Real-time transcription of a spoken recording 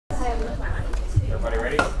Everybody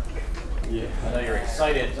ready? Yeah. I know you're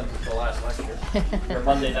excited since it's the last lecture. Your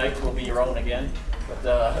Monday nights will be your own again,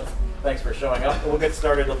 but thanks for showing up. We'll get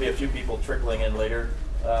started. There'll be a few people trickling in later.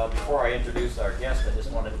 Before I introduce our guest, I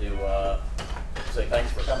just wanted to say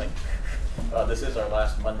thanks for coming. This is our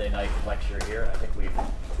last Monday night lecture here. I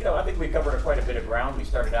think we covered quite a bit of ground. We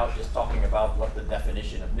started out just talking about what the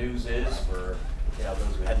definition of news is for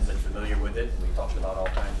those who hadn't been familiar with it. We talked about all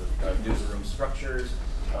kinds of newsroom structures,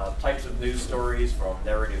 types of news stories, from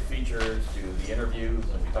narrative features to the interviews,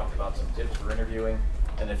 and we talked about some tips for interviewing.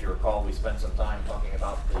 And if you recall, we spent some time talking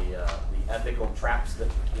about the ethical traps that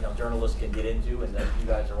journalists can get into, and that you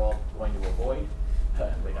guys are all going to avoid.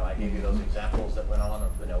 I gave you those examples that went on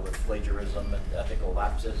with plagiarism and ethical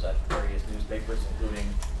lapses at various newspapers, including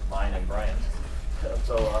mine and Brian's.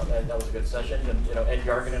 And that was a good session. And Ed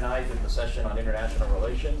Gargan and I did the session on international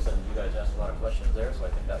relations, and you guys asked a lot of questions there, so I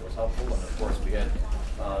think that was helpful. And of course, we had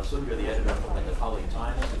Sundra, the editor from the Nepali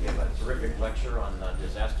Times, who gave a terrific lecture on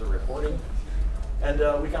disaster reporting. And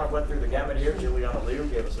we kind of went through the gamut here. Juliana Liu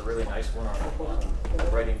gave us a really nice one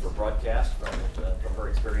on writing for broadcast from her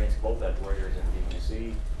experience both at Reuters and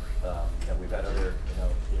BBC. And we've had other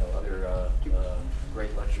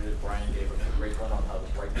great lectures. Brian gave us a great one on how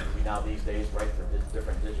to write. We now these days write for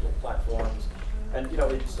different digital platforms. And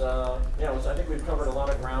I think we've covered a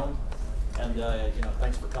lot of ground. And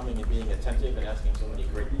thanks for coming and being attentive and asking so many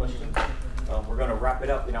great questions. We're going to wrap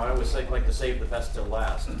it up. I always like to save the best till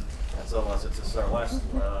last. And so since it's our last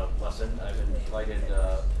lesson, I've invited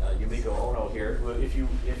Yumiko Ono here. If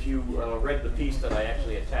you read the piece that I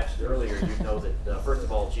actually attached earlier, you'd know that first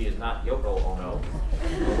of all, she is not Yoko Ono.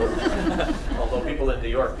 Although people in New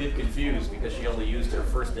York did confuse because she only used her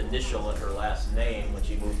first initial in her last name when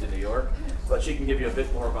she moved to New York. But she can give you a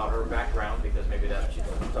bit more about her background, because maybe that she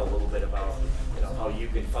can tell a little bit about how you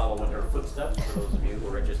can follow in her footsteps for those of you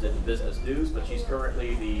who are interested in business news. But she's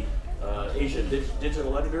currently the Asia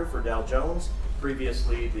digital editor for Dow Jones,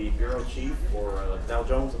 previously the bureau chief for Dow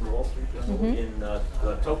Jones and the Wall Street Journal in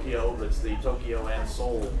Tokyo. That's the Tokyo and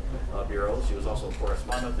Seoul bureaus. She was also a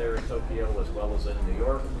correspondent there in Tokyo as well as in New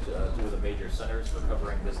York, two of the major centers for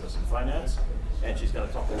covering business and finance. And she's going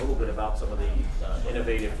to talk a little bit about some of the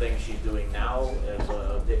innovative things she's doing now as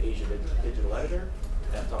the Asia digital editor,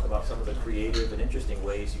 and talk about some of the creative and interesting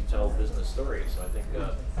ways you tell business stories. So I think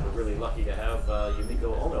we're really lucky to have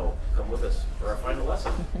Yumiko Ono come with us for our final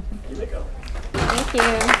lesson. Yumiko. Thank you.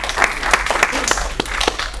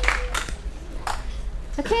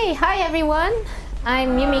 Okay, hi everyone.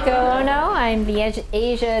 I'm Yumiko Ono. I'm the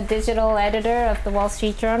Asia digital editor of the Wall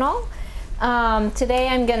Street Journal. Today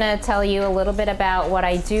I'm going to tell you a little bit about what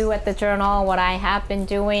I do at the Journal, what I have been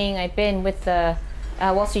doing. I've been with the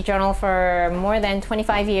Wall Street Journal for more than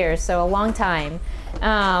 25 years, so a long time.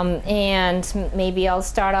 And maybe I'll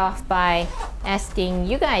start off by asking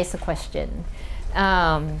you guys a question.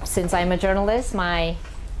 Since I'm a journalist, my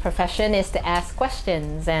profession is to ask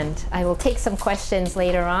questions, and I will take some questions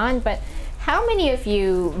later on. But how many of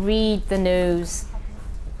you read the news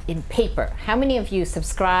in paper? How many of you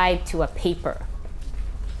subscribe to a paper?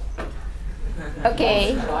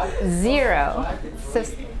 Okay, 0.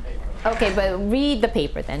 Okay, but read the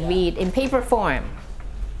paper then. Read in paper form.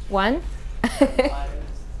 1,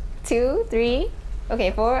 2, 3, okay,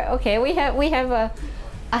 4. Okay, we have a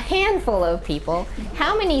handful of people.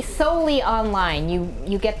 How many solely online?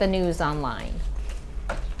 You get the news online?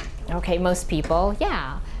 Okay, most people.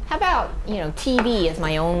 Yeah. How about TV is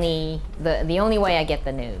my the only way I get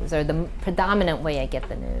the news, or the predominant way I get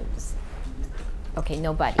the news? Okay,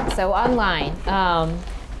 nobody. So online.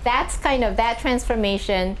 That's kind of that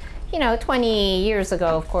transformation. 20 years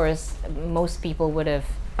ago, of course, most people would have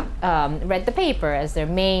read the paper as their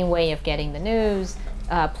main way of getting the news,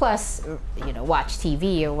 plus, watch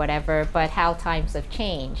TV or whatever, but how times have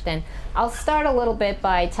changed. And I'll start a little bit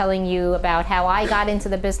by telling you about how I got into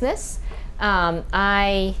the business.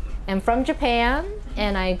 I am from Japan,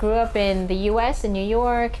 and I grew up in the US, in New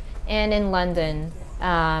York, and in London.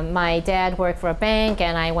 My dad worked for a bank,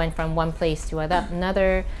 and I went from one place to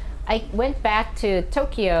another. I went back to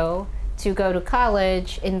Tokyo to go to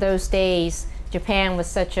college. In those days, Japan was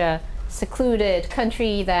such a secluded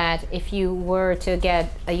country that if you were to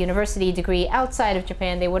get a university degree outside of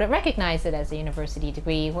Japan, they wouldn't recognize it as a university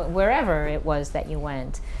degree wherever it was that you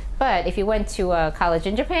went. But if you went to a college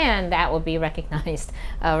in Japan, that would be recognized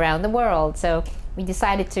around the world. So we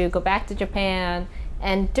decided to go back to Japan.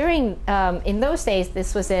 And during, in those days,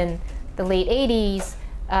 this was in the late 80s,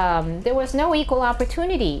 there was no equal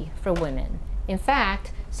opportunity for women. In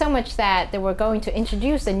fact, so much that they were going to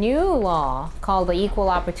introduce a new law called the Equal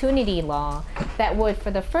Opportunity Law that would, for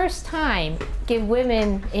the first time, give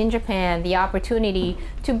women in Japan the opportunity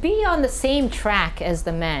to be on the same track as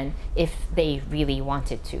the men if they really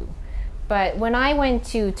wanted to. But when I went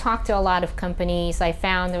to talk to a lot of companies, I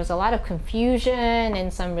found there was a lot of confusion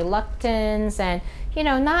and some reluctance and,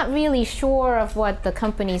 not really sure of what the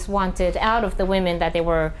companies wanted out of the women that they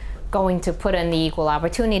were going to put on the equal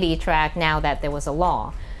opportunity track now that there was a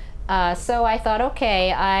law. So I thought,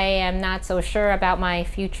 okay, I am not so sure about my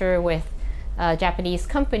future with a Japanese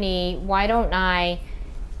company. Why don't I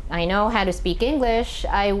know how to speak English.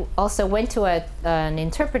 I also went to an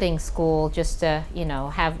interpreting school just to,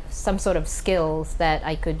 have some sort of skills that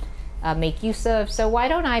I could make use of. So why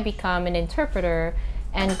don't I become an interpreter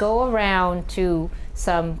and go around to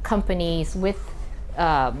some companies with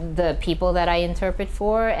the people that I interpret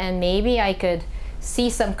for, and maybe I could see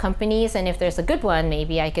some companies, and if there's a good one,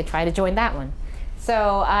 maybe I could try to join that one.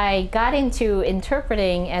 So I got into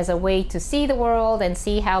interpreting as a way to see the world and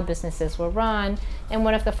see how businesses were run. And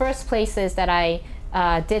one of the first places that I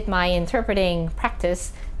did my interpreting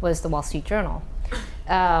practice was the Wall Street Journal.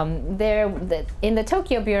 In the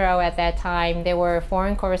Tokyo bureau at that time, there were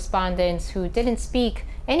foreign correspondents who didn't speak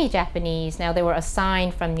any Japanese. Now they were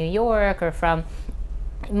assigned from New York or from,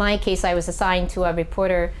 in my case, I was assigned to a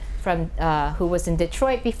reporter from who was in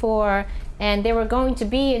Detroit before, and they were going to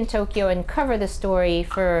be in Tokyo and cover the story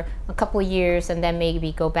for a couple of years and then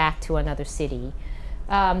maybe go back to another city.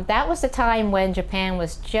 That was the time when Japan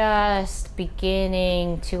was just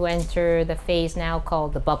beginning to enter the phase now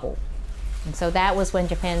called the bubble. And so that was when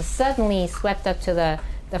Japan suddenly swept up to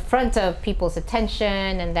the front of people's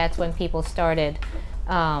attention, and that's when people started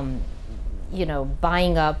buying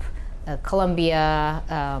up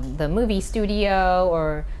Columbia, the movie studio,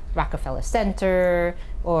 or Rockefeller Center,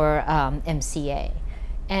 or MCA.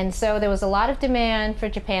 And so there was a lot of demand for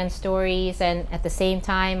Japan stories, and at the same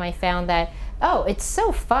time I found that, oh, it's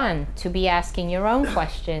so fun to be asking your own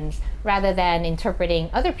questions rather than interpreting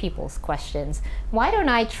other people's questions. Why don't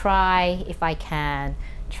I try, if I can,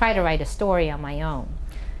 try to write a story on my own?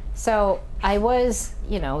 So I was,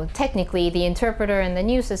 technically the interpreter and the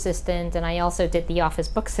news assistant, and I also did the office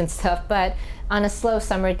books and stuff, but on a slow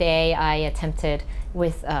summer day, I attempted,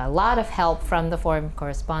 with a lot of help from the foreign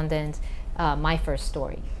correspondent, my first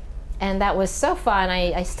story. And that was so fun.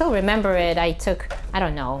 I still remember it. I took,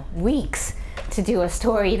 weeks to do a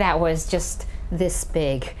story that was just this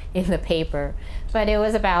big in the paper. But it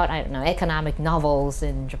was about, economic novels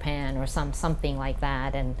in Japan or something like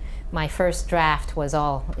that. And my first draft was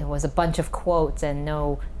it was a bunch of quotes and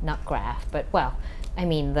no nut graph. But well,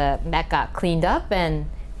 that got cleaned up, and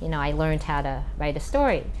I learned how to write a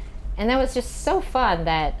story. And that was just so fun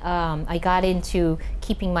that I got into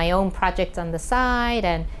keeping my own projects on the side,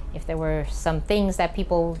 and if there were some things that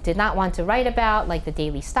people did not want to write about, like the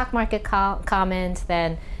daily stock market comment,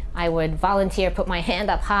 then I would volunteer, put my hand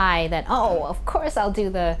up high that, oh, of course I'll do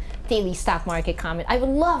the daily stock market comment. I would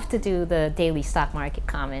love to do the daily stock market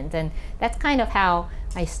comment. And that's kind of how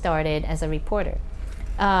I started as a reporter.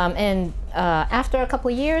 After a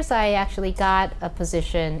couple of years, I actually got a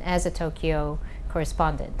position as a Tokyo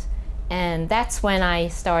correspondent. And that's when I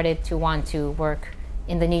started to want to work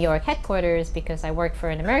in the New York headquarters, because I worked for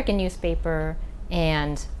an American newspaper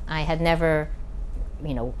and I had never,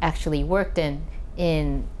 actually worked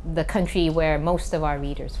in the country where most of our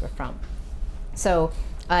readers were from. So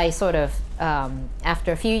I sort of,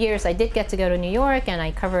 after a few years, I did get to go to New York, and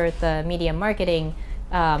I covered the media marketing.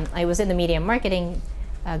 I was in the media marketing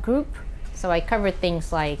group, so I covered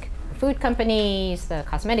things like food companies, the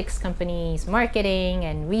cosmetics companies, marketing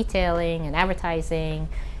and retailing and advertising.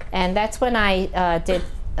 And that's when I did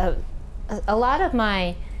a lot of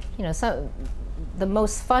my, the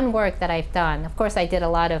most fun work that I've done. Of course, I did a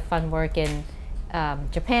lot of fun work in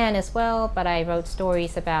Japan as well, but I wrote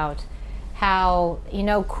stories about how,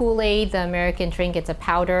 Kool-Aid, the American drink, it's a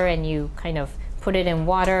powder, and you kind of put it in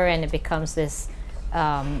water and it becomes this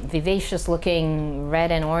vivacious looking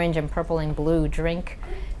red and orange and purple and blue drink.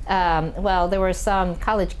 Well, there were some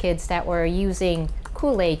college kids that were using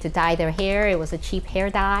Kool-Aid to dye their hair. It was a cheap hair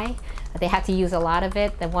dye. They had to use a lot of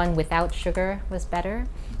it. The one without sugar was better.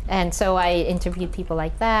 And so I interviewed people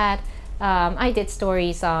like that. I did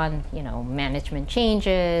stories on, management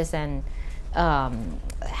changes and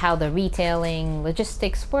how the retailing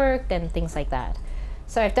logistics worked and things like that.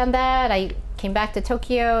 So I've done that. I came back to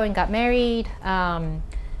Tokyo and got married.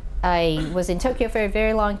 I was in Tokyo for a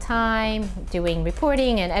very long time, doing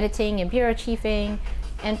reporting and editing and bureau chiefing.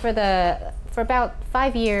 And for about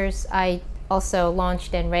 5 years, I also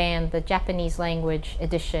launched and ran the Japanese language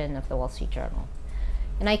edition of the Wall Street Journal.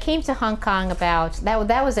 And I came to Hong Kong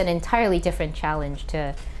that was an entirely different challenge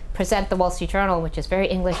to present the Wall Street Journal, which is very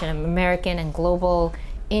English and American and global,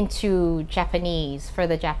 into Japanese for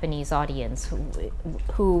the Japanese audience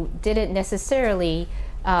who didn't necessarily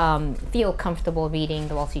feel comfortable reading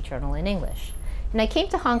the Wall Street Journal in English. And I came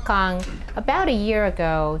to Hong Kong about a year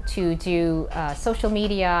ago to do social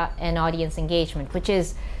media and audience engagement, which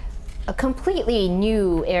is a completely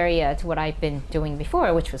new area to what I've been doing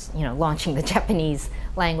before, which was, launching the Japanese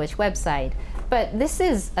language website. But this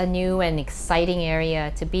is a new and exciting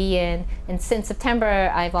area to be in. And since September,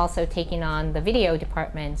 I've also taken on the video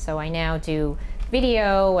department. So I now do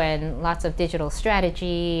video and lots of digital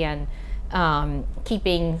strategy and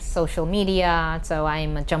keeping social media. So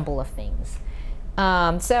I'm a jumble of things.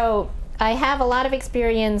 So I have a lot of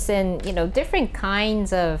experience in, different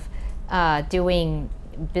kinds of doing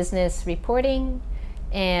business reporting.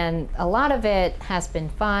 And a lot of it has been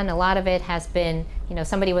fun. A lot of it has been,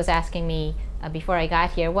 somebody was asking me before I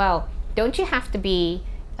got here, well, don't you have to be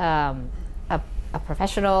a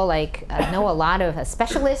professional, know a lot of a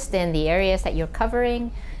specialist in the areas that you're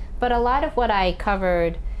covering? But a lot of what I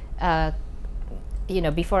covered,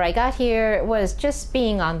 before I got here was just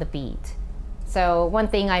being on the beat. So one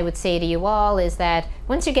thing I would say to you all is that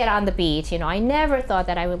once you get on the beat, I never thought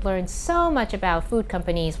that I would learn so much about food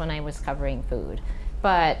companies when I was covering food.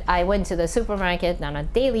 But I went to the supermarket on a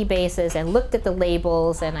daily basis and looked at the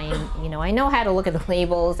labels, and I know how to look at the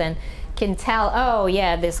labels and can tell, oh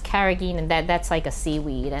yeah, this carrageenan, and that's like a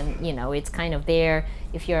seaweed, and it's kind of there.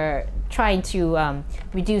 If you're trying to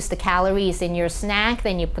reduce the calories in your snack,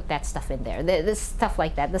 then you put that stuff in there. This stuff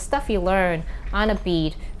like that, the stuff you learn on a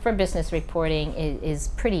beat for business reporting is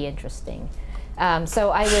pretty interesting. So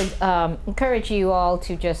I would encourage you all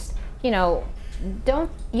to just, you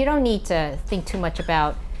don't need to think too much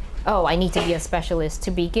about, oh, I need to be a specialist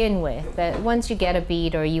to begin with. That once you get a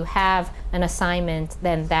beat or you have an assignment,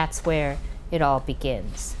 then that's where it all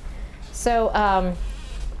begins. So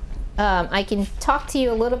I can talk to you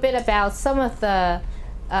a little bit about some of the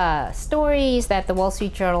stories that the Wall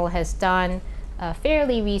Street Journal has done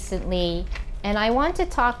fairly recently. And I want to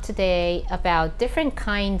talk today about different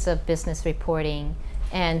kinds of business reporting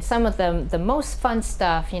and some of the most fun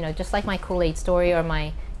stuff, just like my Kool-Aid story or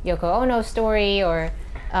my Yumiko Ono story, or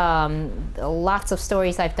lots of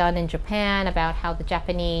stories I've done in Japan about how the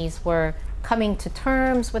Japanese were coming to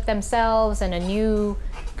terms with themselves in a new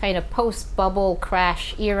kind of post-bubble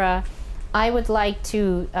crash era. I would like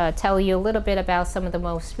to tell you a little bit about some of the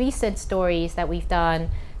most recent stories that we've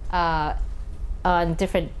done on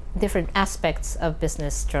different aspects of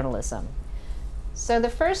business journalism. So the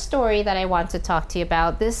first story that I want to talk to you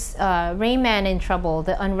about, this Rain Man in Trouble,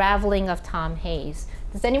 the unraveling of Tom Hayes.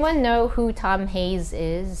 Does anyone know who Tom Hayes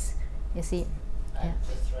is? Is he? Yeah.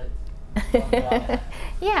 That's right.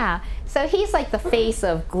 Yeah, so he's like the face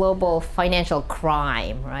of global financial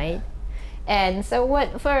crime, right? And so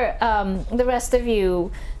for the rest of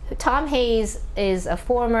you, Tom Hayes is a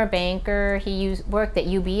former banker. He worked at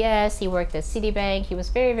UBS, he worked at Citibank. He was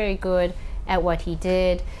very, very good at what he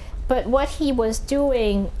did. But what he was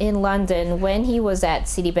doing in London when he was at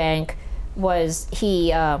Citibank was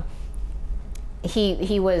he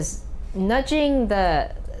was nudging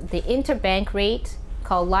the interbank rate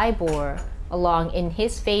called LIBOR along in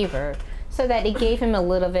his favor so that it gave him a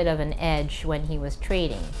little bit of an edge when he was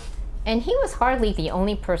trading. And he was hardly the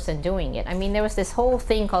only person doing it. I mean, there was this whole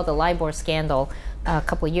thing called the LIBOR scandal a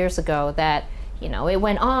couple of years ago that, it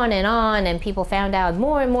went on, and people found out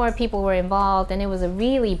more and more people were involved, and it was a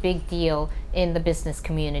really big deal in the business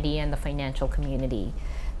community and the financial community.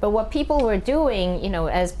 But what people were doing,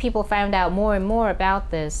 as people found out more and more about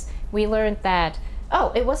this, we learned that,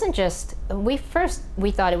 oh, it wasn't just, we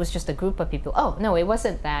thought it was just a group of people. Oh, no, it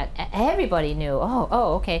wasn't that. Everybody knew.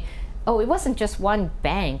 Oh, okay. Oh, it wasn't just one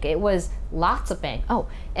bank, it was lots of banks. Oh,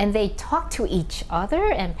 and they talked to each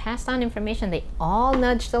other and passed on information. They all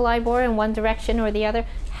nudged the LIBOR in one direction or the other.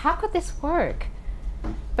 How could this work?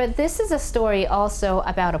 But this is a story also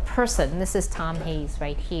about a person. This is Tom Hayes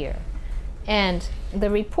right here. And the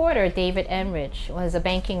reporter, David Enrich, was a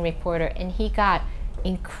banking reporter, and he got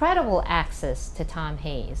incredible access to Tom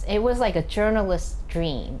Hayes. It was like a journalist's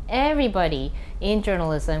dream. Everybody in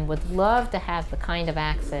journalism would love to have the kind of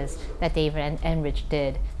access that David Enrich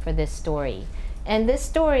did for this story. And this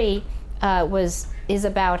story is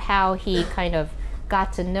about how he kind of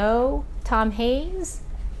got to know Tom Hayes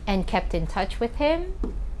and kept in touch with him.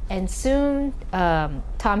 And soon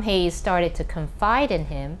Tom Hayes started to confide in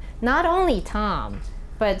him. Not only Tom,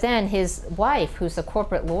 but then his wife, who's a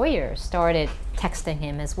corporate lawyer, started texting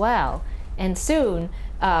him as well. And soon,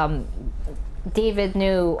 David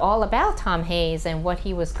knew all about Tom Hayes and what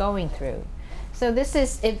he was going through. So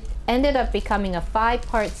it ended up becoming a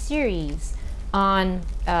 5-part series on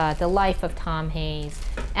the life of Tom Hayes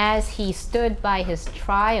as he stood by his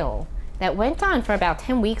trial that went on for about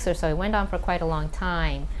 10 weeks or so. It went on for quite a long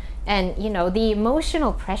time. And you know, the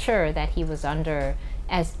emotional pressure that he was under,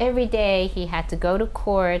 as every day he had to go to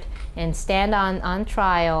court and stand on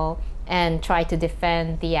trial and try to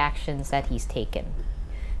defend the actions that he's taken.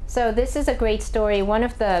 So this is a great story. One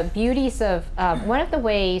of the beauties of, one of the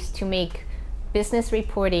ways to make business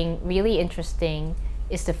reporting really interesting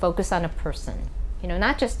is to focus on a person. You know,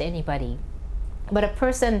 not just anybody, but a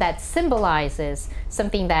person that symbolizes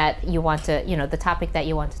something that you want to, you know, the topic that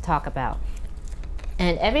you want to talk about.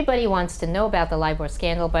 And everybody wants to know about the LIBOR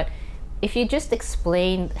scandal, but if you just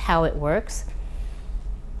explain how it works,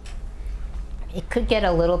 it could get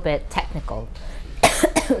a little bit technical.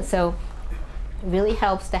 So it really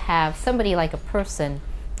helps to have somebody like a person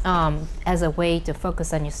as a way to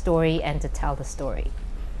focus on your story and to tell the story.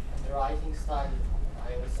 The writing style,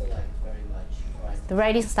 I also like very much. Right? The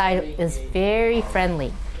writing style is very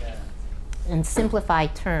friendly Yeah. and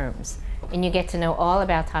simplified terms, and you get to know all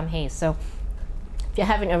about Tom Hayes. So if you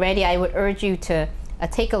haven't already, I would urge you to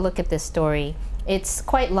take a look at this story. It's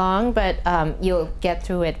quite long, but you'll get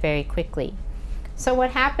through it very quickly. So what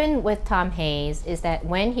happened with Tom Hayes is that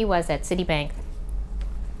when he was at Citibank,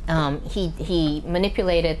 he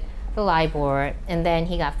manipulated the LIBOR, and then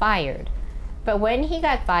he got fired. But when he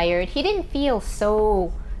got fired, he didn't feel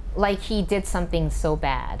so like he did something so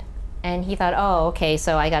bad. And he thought, oh, okay,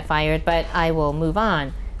 so I got fired, but I will move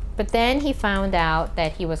on. But then he found out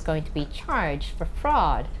that he was going to be charged for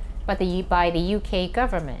fraud by the UK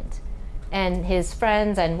government. And his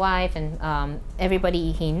friends and wife and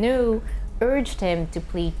everybody he knew urged him to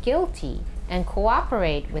plead guilty and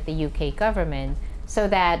cooperate with the UK government so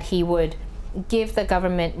that he would give the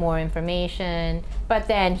government more information, but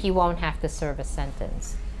then he won't have to serve a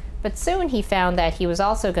sentence. But soon he found that he was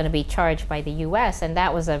also going to be charged by the US, and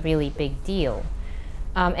that was a really big deal.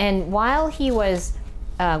 And while he was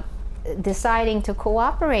deciding to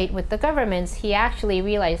cooperate with the governments, he actually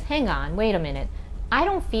realized, hang on, wait a minute, I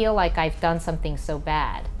don't feel like I've done something so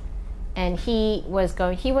bad. And he was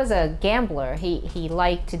a gambler. He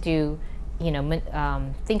liked to do, you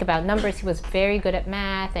know, think about numbers. He was very good at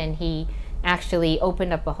math, and he actually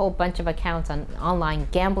opened up a whole bunch of accounts on online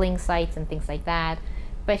gambling sites and things like that.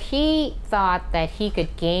 But he thought that he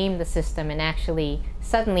could game the system and actually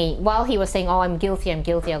suddenly, while he was saying, oh, I'm guilty,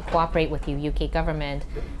 I'll cooperate with you, UK government,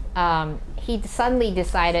 he suddenly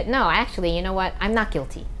decided, no, actually, you know what, I'm not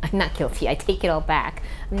guilty. I'm not guilty. I take it all back.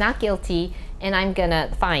 I'm not guilty, and I'm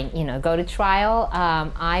gonna, fine, you know, go to trial.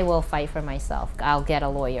 I will fight for myself. I'll get a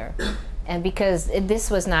lawyer. And because this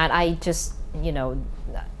was not, I just, you know,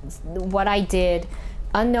 what I did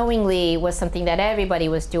unknowingly was something that everybody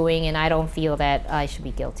was doing, and I don't feel that I should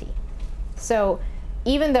be guilty. So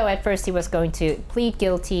even though at first he was going to plead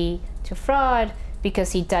guilty to fraud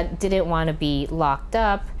because he didn't want to be locked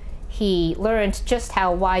up, he learned just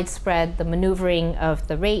how widespread the maneuvering of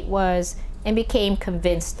the rate was and became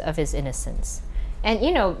convinced of his innocence. And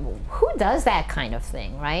you know, who does that kind of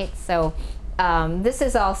thing, right? So this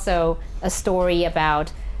is also a story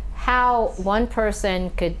about how one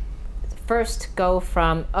person could first go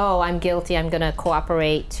from, oh, I'm guilty, I'm going to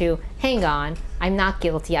cooperate, to, hang on, I'm not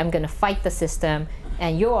guilty, I'm going to fight the system,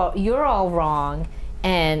 and you're all wrong,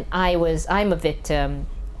 and I'm a victim,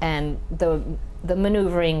 and the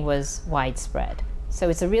maneuvering was widespread. So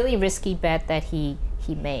it's a really risky bet that he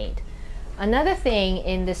made. Another thing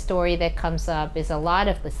in this story that comes up is a lot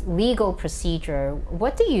of this legal procedure.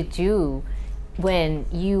 What do you do when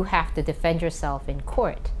you have to defend yourself in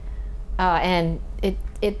court? And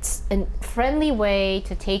it's a friendly way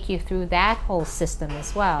to take you through that whole system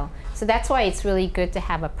as well. So that's why it's really good to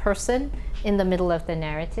have a person in the middle of the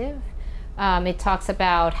narrative. It talks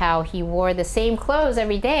about how he wore the same clothes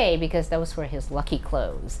every day because those were his lucky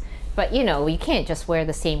clothes. But you know, you can't just wear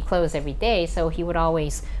the same clothes every day, so he would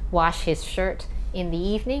always wash his shirt in the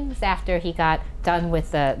evenings after he got done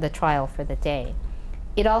with the trial for the day.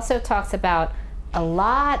 It also talks about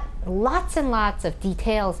lots and lots of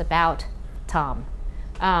details about Tom.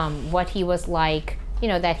 What he was like, you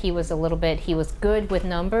know, that he was good with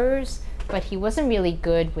numbers, but he wasn't really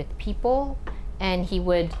good with people, and he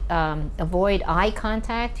would avoid eye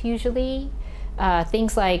contact usually.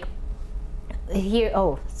 Things like here,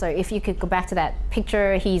 oh, sorry, if you could go back to that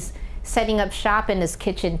picture, he's setting up shop in his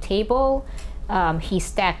kitchen table. He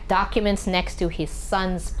stacked documents next to his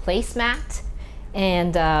son's placemat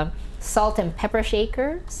and salt and pepper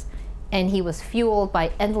shakers. and he was fueled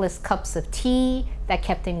by endless cups of tea that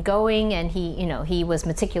kept him going, and he was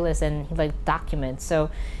meticulous and he liked documents. So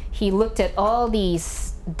he looked at all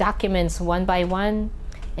these documents one by one,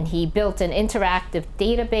 and he built an interactive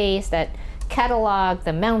database that cataloged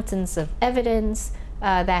the mountains of evidence,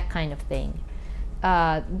 that kind of thing.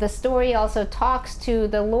 The story also talks to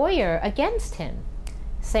the lawyer against him,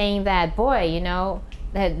 saying that, boy,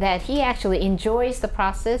 that he actually enjoys the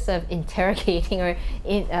process of interrogating or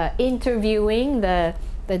interviewing the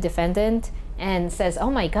defendant, and says,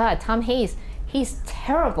 oh my God, Tom Hayes, he's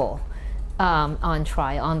terrible on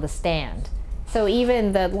trial, on the stand. So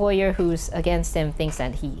even the lawyer who's against him thinks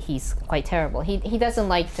that he's quite terrible. He doesn't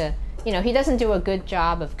like to, he doesn't do a good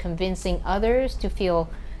job of convincing others to feel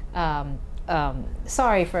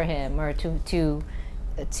sorry for him or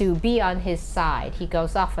to be on his side. He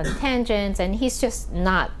goes off on tangents, and he's just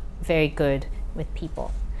not very good with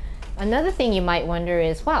people. Another thing you might wonder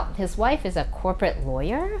is, well, his wife is a corporate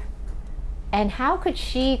lawyer, and how could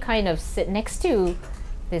she kind of sit next to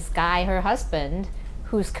this guy, her husband,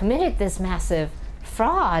 who's committed this massive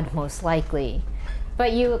fraud, most likely?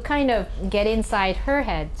 But you kind of get inside her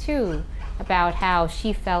head too, about how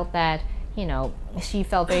she felt that, she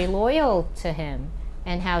felt very loyal to him,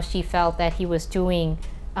 and how she felt that he was doing,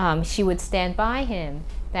 she would stand by him,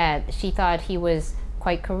 that she thought he was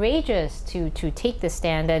quite courageous to take the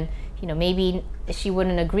stand, and maybe she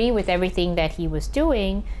wouldn't agree with everything that he was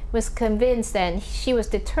doing, was convinced that she was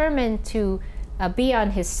determined to be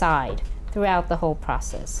on his side throughout the whole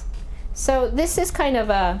process. So this is kind of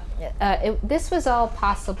this was all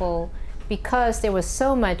possible because there was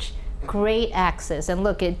so much great access, and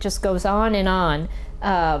look, it just goes on and on,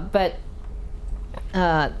 but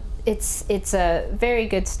it's a very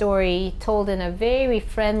good story told in a very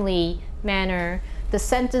friendly manner. The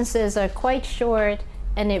sentences are quite short,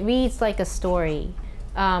 and it reads like a story.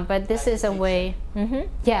 But this is a way,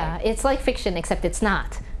 yeah, it's like fiction, except it's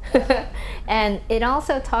not. And it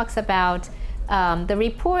also talks about the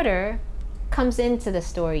reporter comes into the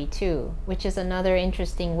story too, which is another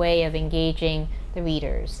interesting way of engaging the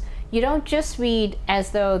readers. You don't just read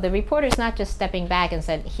as though the reporter's not just stepping back and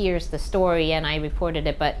said, here's the story and I reported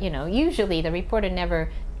it, but usually the reporter never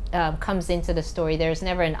comes into the story. There's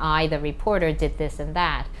never an the reporter did this and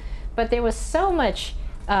that. But there was so much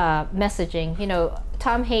messaging.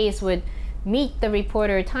 Tom Hayes would meet the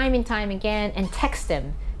reporter time and time again and text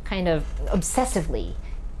him kind of obsessively,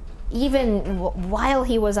 even while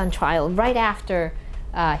he was on trial, right after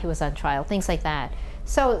he was on trial, things like that.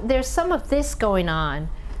 So there's some of this going on.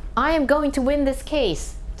 I am going to win this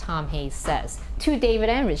case, Tom Hayes says to David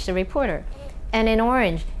Enrich, the reporter. And in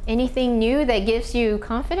orange, anything new that gives you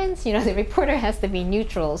confidence? The reporter has to be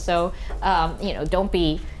neutral, so don't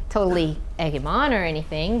be totally egg him on or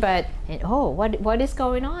anything, but what is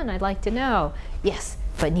going on? I'd like to know. Yes,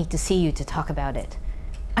 but need to see you to talk about it.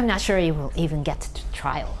 I'm not sure you will even get to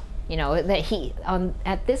trial. That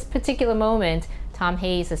at this particular moment, Tom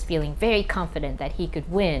Hayes is feeling very confident that he could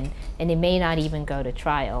win, and it may not even go to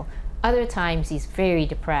trial. Other times he's very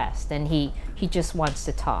depressed, and he just wants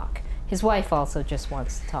to talk. His wife also just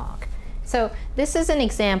wants to talk. So this is an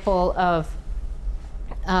example of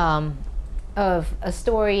a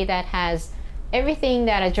story that has everything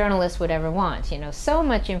that a journalist would ever want. So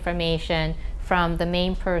much information from the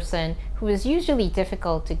main person, who is usually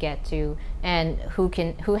difficult to get to, and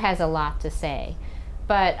who has a lot to say.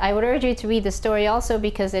 But I would urge you to read the story also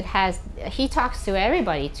because he talks to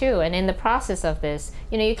everybody too, and in the process of this,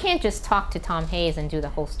 you can't just talk to Tom Hayes and do the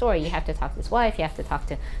whole story. You have to talk to his wife, you have to talk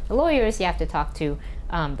to the lawyers, you have to talk to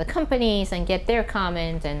the companies and get their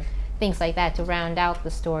comment and things like that to round out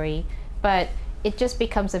the story. But it just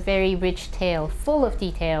becomes a very rich tale, full of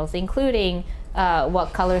details, including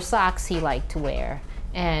what color socks he liked to wear,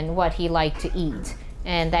 and what he liked to eat,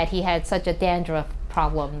 and that he had such a dandruff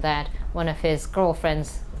problem that one of his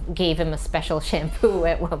girlfriends gave him a special shampoo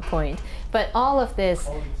at one point. But all of this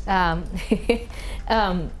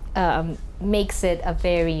makes it a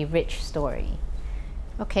very rich story.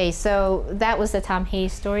 Okay, so that was the Tom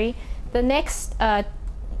Hayes story. The next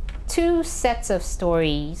two sets of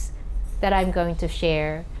stories that I'm going to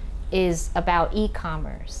share is about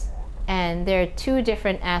e-commerce. And there are two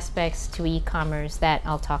different aspects to e-commerce that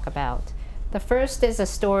I'll talk about. The first is a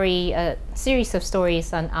series of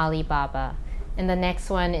stories on Alibaba, and the next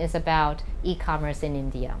one is about e-commerce in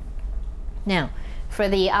India. Now, for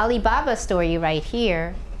the Alibaba story right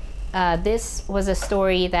here, this was a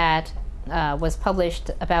story that was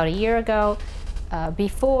published about a year ago,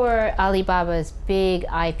 before Alibaba's big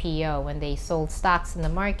IPO, when they sold stocks in the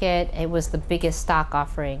market. It was the biggest stock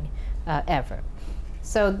offering ever.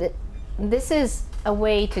 So this is a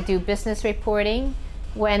way to do business reporting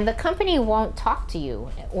when the company won't talk to you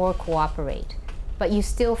or cooperate, but you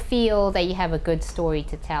still feel that you have a good story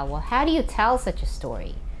to tell. Well, how do you tell such a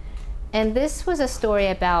story? And this was a story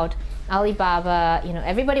about Alibaba. You know,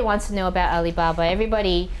 everybody wants to know about Alibaba.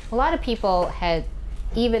 A lot of people had,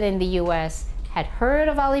 even in the US, had heard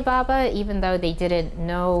of Alibaba, even though they didn't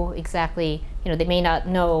know exactly, they may not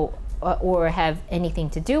know or have anything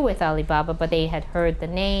to do with Alibaba, but they had heard the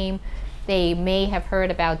name. They may have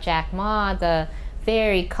heard about Jack Ma, the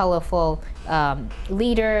very colorful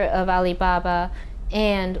leader of Alibaba.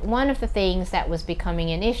 And one of the things that was becoming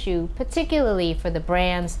an issue, particularly for the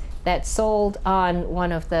brands that sold on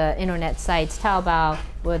one of the internet sites, Taobao,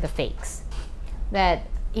 were the fakes. That,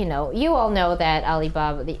 you all know that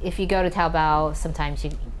Alibaba, if you go to Taobao, sometimes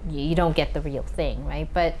you don't get the real thing, right?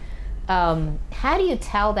 But how do you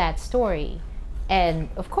tell that story? And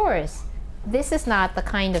of course, this is not the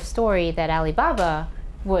kind of story that Alibaba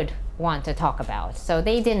would want to talk about. So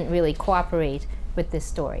they didn't really cooperate with this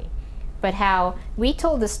story. But how we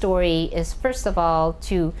told the story is, first of all,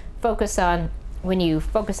 to focus on, when you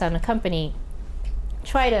focus on a company,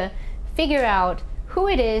 try to figure out who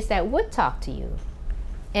it is that would talk to you.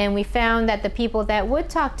 And we found that the people that would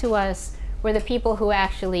talk to us were the people who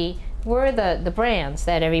actually were the brands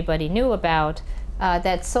that everybody knew about,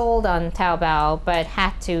 that sold on Taobao, but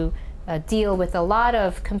had to deal with a lot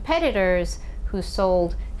of competitors who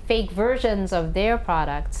sold fake versions of their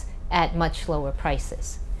products at much lower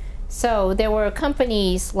prices. So there were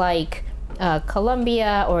companies like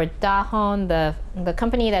Columbia or Dahon, the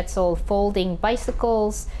company that sold folding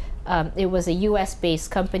bicycles. It was a US-based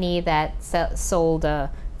company that sold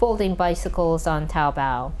folding bicycles on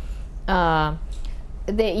Taobao.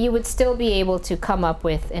 You would still be able to come up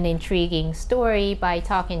with an intriguing story by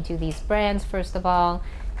talking to these brands, first of all,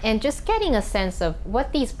 and just getting a sense of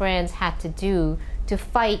what these brands had to do to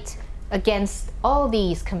fight against all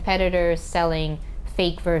these competitors selling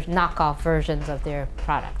fake knockoff versions of their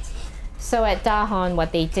products. So at Dahon,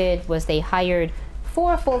 what they did was they hired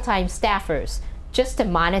 4 full-time staffers just to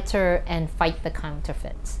monitor and fight the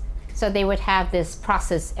counterfeits. So they would have this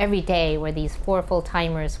process every day where these 4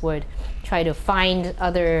 full-timers would try to find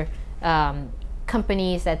other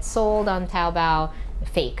companies that sold on Taobao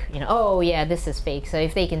fake. Oh yeah, this is fake. So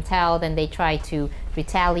if they can tell, then they try to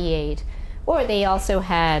retaliate. Or they also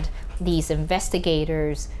had these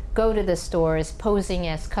investigators go to the stores posing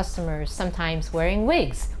as customers, sometimes wearing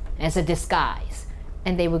wigs as a disguise.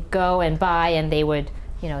 And they would go and buy, and they would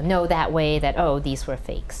know that way that, oh, these were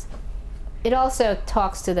fakes. It also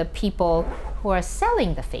talks to the people who are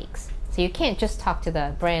selling the fakes. So you can't just talk to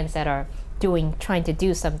the brands that are trying to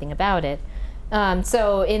do something about it.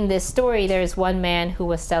 So in this story, there's one man who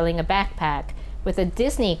was selling a backpack with a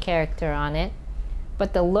Disney character on it,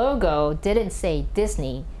 but the logo didn't say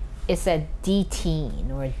Disney. It said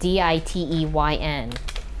D-Teen, or D-I-T-E-Y-N.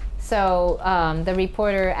 So the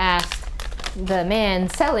reporter asked the man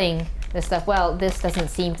selling the stuff, well, this doesn't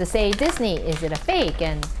seem to say Disney. Is it a fake?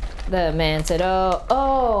 And the man said,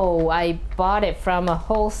 oh, I bought it from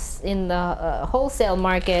in the wholesale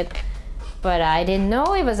market, but I didn't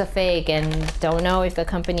know it was a fake, and don't know if the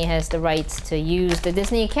company has the rights to use the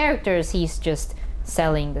Disney characters. He's just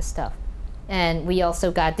selling the stuff. And we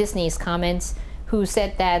also got Disney's comments, who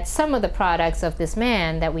said that some of the products of this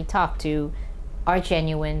man that we talked to are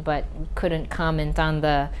genuine, but couldn't comment on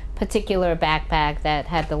the particular backpack that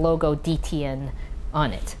had the logo DTN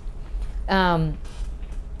on it.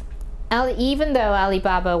 Even though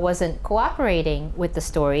Alibaba wasn't cooperating with the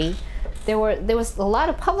story, there was a lot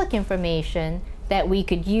of public information that we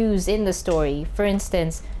could use in the story. For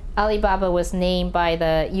instance, Alibaba was named by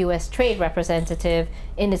the US Trade Representative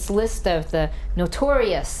in its list of the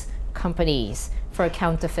notorious companies for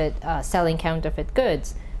selling counterfeit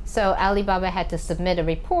goods. So Alibaba had to submit a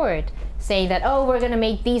report saying that, oh, we're going to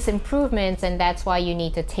make these improvements, and that's why you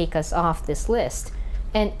need to take us off this list.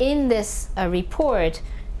 And in this report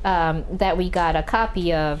that we got a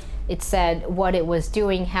copy of, it said what it was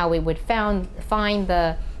doing, how it would find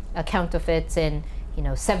the counterfeits in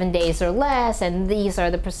 7 days or less, and these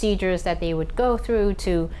are the procedures that they would go through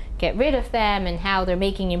to get rid of them, and how they're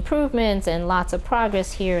making improvements and lots of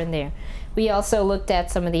progress here and there. We also looked at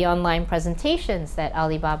some of the online presentations that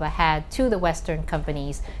Alibaba had to the Western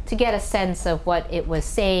companies to get a sense of what it was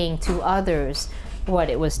saying to others, what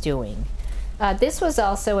it was doing. This was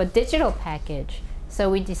also a digital package, so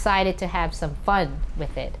we decided to have some fun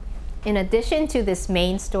with it. In addition to this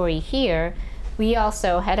main story here, we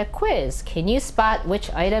also had a quiz. Can you spot which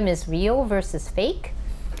item is real versus fake?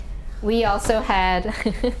 We also had,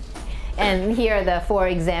 and here are the 4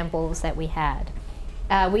 examples that we had.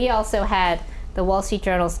 We also had the Wall Street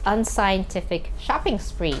Journal's unscientific shopping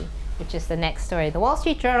spree, which is the next story. The Wall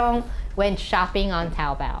Street Journal went shopping on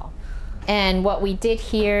Taobao. And what we did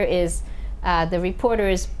here is the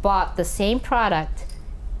reporters bought the same product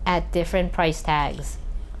at different price tags.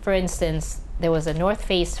 For instance, there was a North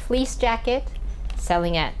Face fleece jacket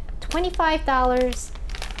selling at $25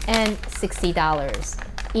 and $60,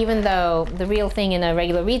 even though the real thing in a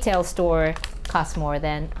regular retail store costs more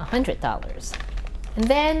than $100. And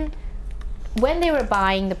then when they were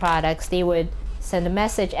buying the products, they would send a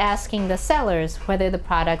message asking the sellers whether the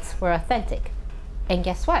products were authentic. And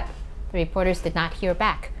guess what? The reporters did not hear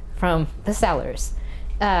back from the sellers.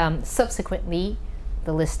 Subsequently,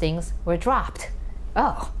 the listings were dropped.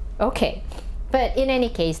 Oh, okay. But in any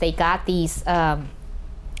case, they got these,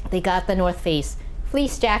 they got the North Face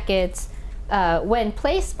fleece jackets. When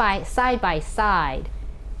placed side by side,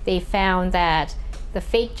 they found that the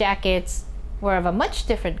fake jackets were of a much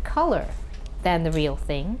different color than the real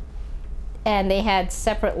thing, and they had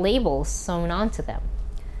separate labels sewn onto them.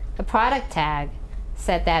 The product tag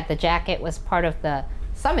said that the jacket was part of the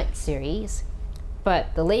Summit series,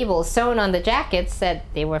 but the labels sewn on the jackets said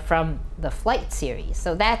they were from the Flight series.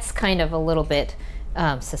 So that's kind of a little bit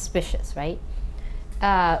suspicious, right?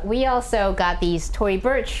 We also got these Tory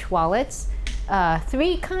Burch wallets,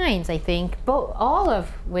 3 kinds, I think, all of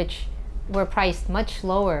which were priced much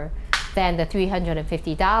lower than the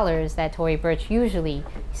 $350 that Tory Burch usually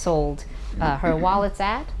sold her wallets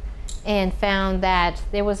at, and found that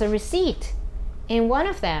there was a receipt in one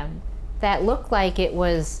of them that looked like it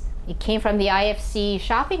came from the IFC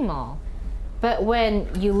shopping mall. But when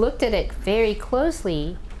you looked at it very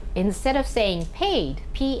closely, instead of saying paid,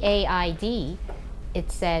 P-A-I-D,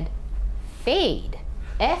 it said fade,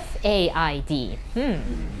 F-A-I-D.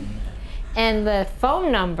 And the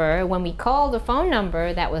phone number, when we called the phone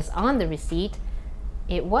number that was on the receipt,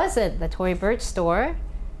 it wasn't the Tory Burch store,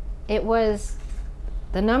 it was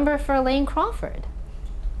the number for Lane Crawford.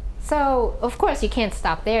 So, of course, you can't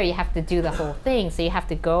stop there. You have to do the whole thing. So you have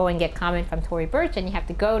to go and get comment from Tory Burch, and you have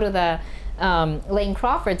to go to the Lane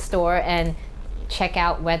Crawford store and check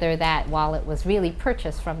out whether that wallet was really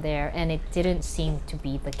purchased from there, and it didn't seem to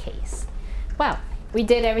be the case. Well, we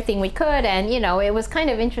did everything we could, and it was kind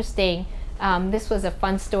of interesting. This was a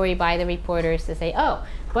fun story by the reporters to say, oh,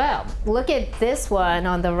 well, look at this one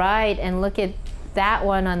on the right and look at that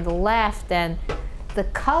one on the left, and the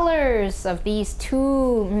colors of these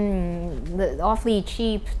two the awfully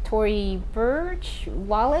cheap Tory Burch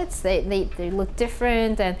wallets, they look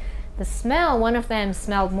different, and the smell, one of them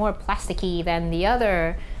smelled more plasticky than the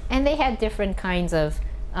other, and they had different kinds of,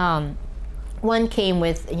 one came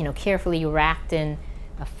with, carefully wrapped in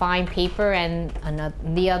a fine paper, and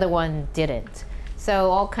the other one didn't.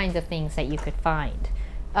 So all kinds of things that you could find.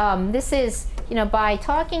 This is, by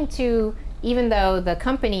talking to, even though the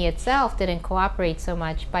company itself didn't cooperate so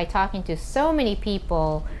much, by talking to so many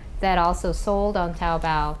people that also sold on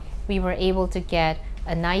Taobao, we were able to get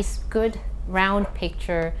a nice, good, round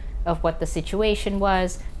picture of what the situation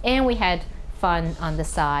was, and we had fun on the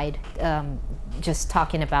side, just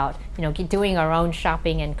talking about, doing our own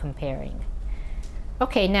shopping and comparing.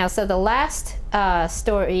 Okay, now, so the last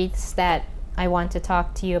stories that I want to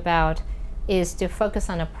talk to you about is to focus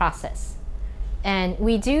on a process. And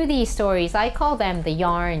we do these stories, I call them the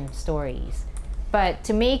yarn stories. But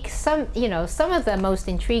to make some of the most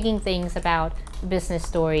intriguing things about business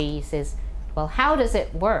stories is, well, how does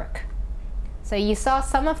it work? So you saw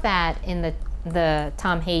some of that in the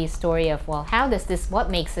Tom Hayes story of, well, what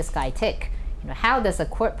makes this guy tick? How does a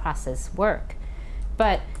court process work?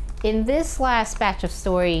 But in this last batch of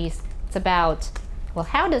stories, it's about, well,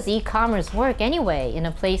 how does e-commerce work anyway in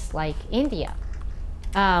a place like India?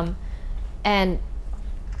 And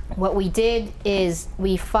what we did is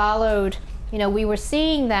we followed, we were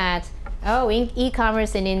seeing that,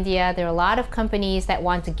 e-commerce in India, there are a lot of companies that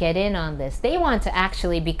want to get in on this. They want to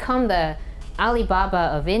actually become the Alibaba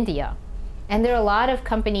of India. And there are a lot of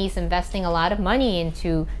companies investing a lot of money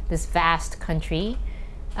into this vast country.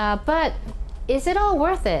 But is it all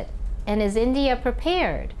worth it? And is India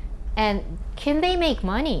prepared? And can they make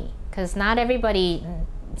money? Because not everybody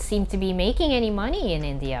seems to be making any money in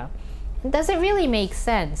India. Does it really make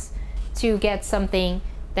sense to get something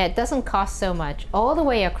that doesn't cost so much all the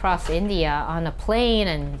way across India on a plane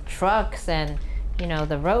and trucks, and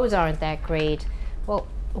the roads aren't that great? Well,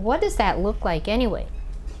 what does that look like anyway?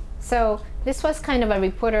 So this was kind of a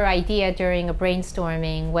reporter idea during a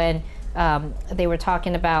brainstorming when they were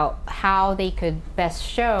talking about how they could best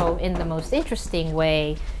show in the most interesting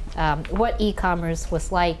way what e-commerce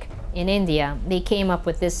was like in India. They came up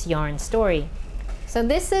with this yarn story. So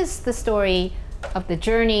this is the story of the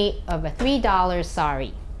journey of a $3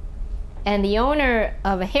 sari. And the owner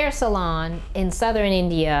of a hair salon in southern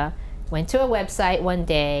India went to a website one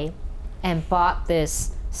day and bought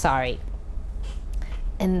this sari.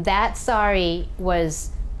 And that sari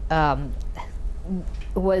was in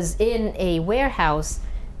a warehouse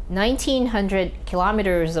 1,900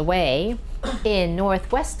 kilometers away in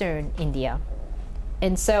northwestern India.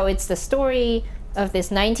 And so it's the story of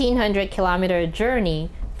this 1,900 kilometer journey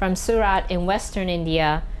from Surat in western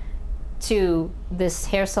India to this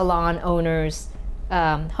hair salon owner's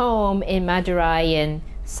home in Madurai in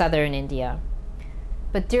southern India.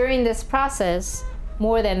 But during this process,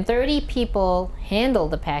 more than 30 people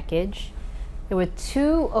handled the package. There were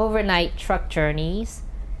 2 overnight truck journeys,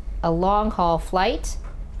 a long-haul flight,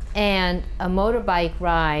 and a motorbike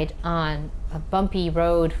ride on a bumpy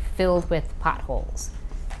road filled with potholes.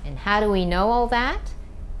 And how do we know all that?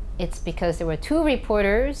 It's because there were 2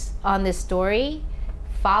 reporters on this story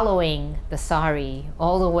following the sari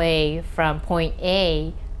all the way from point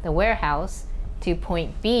A, the warehouse, to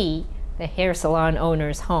point B, the hair salon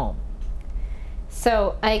owner's home.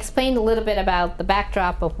 So I explained a little bit about the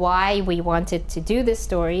backdrop of why we wanted to do this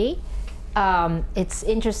story. It's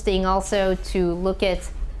interesting also to look at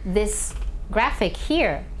this graphic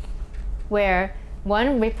here, where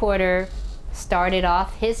one reporter started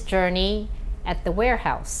off his journey at the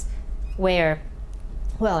warehouse, where,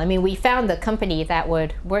 well, I mean, we found the company that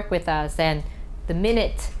would work with us, and the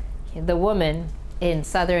minute the woman in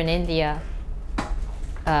southern India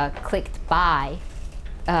clicked buy,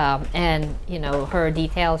 and you know, her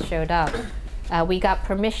details showed up, we got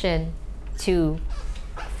permission to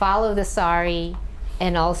follow the sari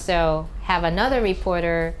and also have another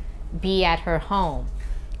reporter be at her home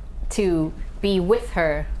to be with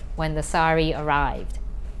her when the sari arrived.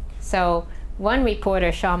 So one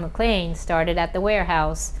reporter, Sean McLean, started at the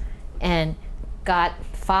warehouse and got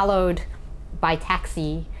followed by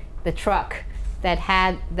taxi, the truck that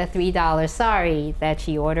had the $3 sari that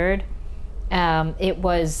she ordered. It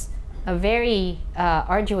was a very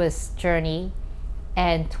arduous journey,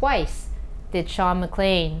 and twice did Sean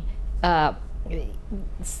McLean,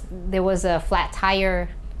 there was a flat tire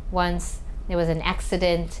once, there was an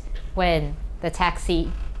accident when the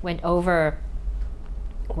taxi went over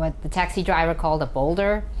what the taxi driver called a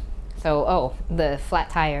boulder. So, the flat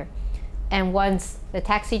tire. And once the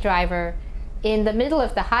taxi driver in the middle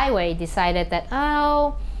of the highway decided that,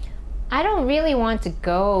 I don't really want to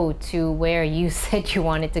go to where you said you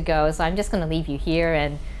wanted to go, so I'm just going to leave you here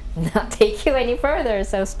and not take you any further.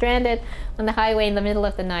 So stranded on the highway in the middle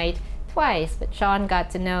of the night twice. But Sean got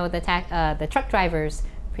to know the truck drivers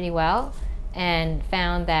pretty well and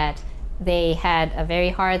found that they had a very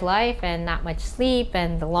hard life and not much sleep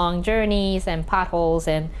and the long journeys and potholes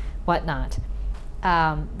and whatnot.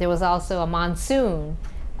 There was also a monsoon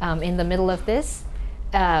in the middle of this,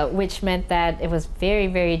 which meant that it was very,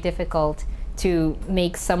 very difficult to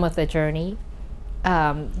make some of the journey.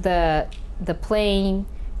 The plane,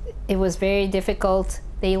 it was very difficult,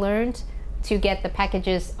 they learned, to get the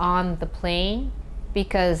packages on the plane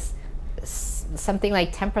because something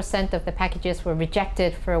like 10% of the packages were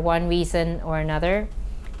rejected for one reason or another.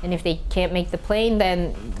 And if they can't make the plane,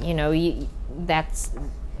 then that's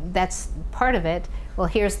part of it. Well,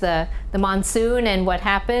 here's the monsoon and what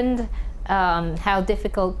happened. How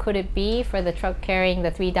difficult could it be for the truck carrying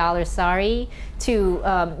the $3 sari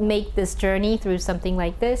to make this journey through something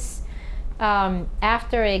like this?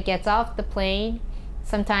 After it gets off the plane,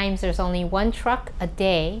 sometimes there's only one truck a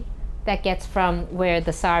day that gets from where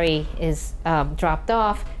the sari is dropped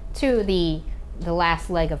off to the last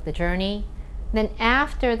leg of the journey. Then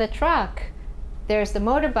after the truck, there's the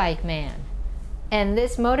motorbike man. And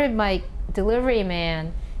this motorbike delivery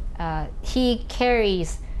man, he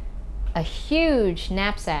carries a huge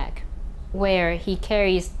knapsack where he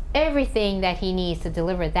carries everything that he needs to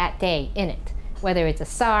deliver that day in it, whether it's a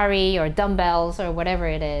sari or dumbbells or whatever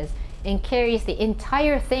it is, and carries the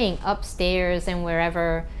entire thing upstairs and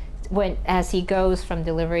wherever as he goes from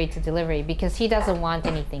delivery to delivery, because he doesn't want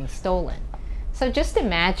anything stolen. So just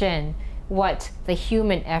imagine what the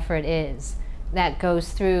human effort is that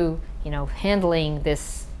goes through, handling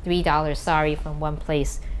this $3 sari from one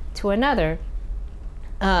place to another.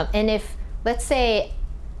 And if, let's say,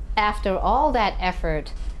 after all that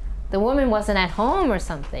effort, the woman wasn't at home or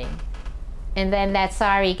something, and then that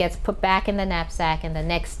sari gets put back in the knapsack, and the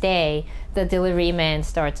next day, the delivery man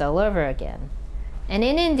starts all over again. And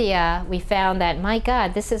in India, we found that, my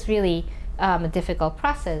God, this is really a difficult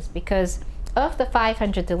process, because of the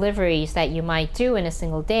 500 deliveries that you might do in a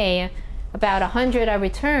single day, about 100 are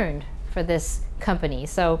returned for this company.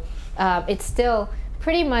 So it's still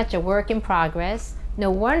pretty much a work in progress. No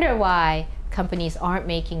wonder why companies aren't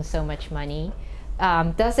making so much money.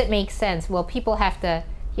 Does it make sense? Well, people have to,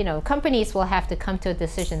 companies will have to come to a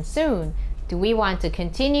decision soon. Do we want to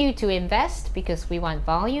continue to invest because we want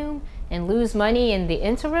volume and lose money in the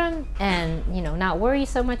interim and, not worry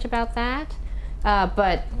so much about that?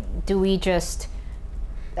 But do we just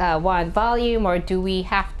want volume, or do we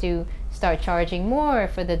have to start charging more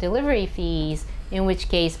for the delivery fees, in which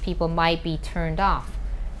case people might be turned off?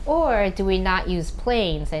 Or do we not use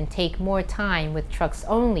planes and take more time with trucks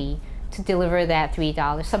only to deliver that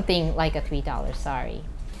 $3, something like a $3, sorry.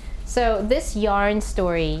 So this yarn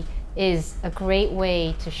story is a great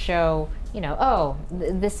way to show,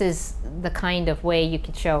 this is the kind of way you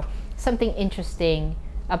could show something interesting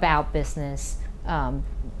about business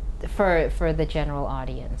for the general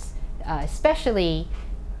audience. Especially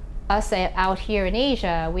us out here in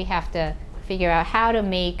Asia, we have to figure out how to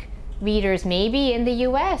make readers maybe in the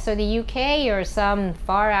US or the UK or some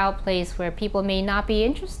far out place where people may not be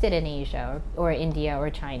interested in Asia or India or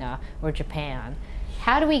China or Japan.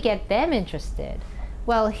 How do we get them interested?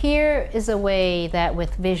 Well, here is a way that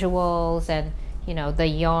with visuals and the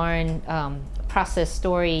yarn process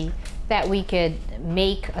story, that we could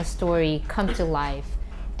make a story come to life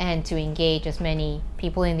and to engage as many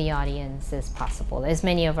people in the audience as possible, as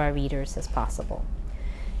many of our readers as possible.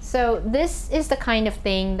 So this is the kind of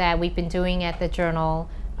thing that we've been doing at the journal.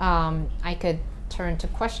 I could turn to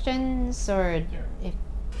questions, or if Do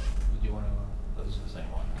you want to? This is the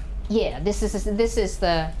same one. yeah, this is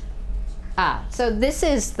the so this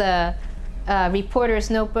is the reporter's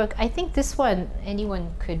notebook. I think this one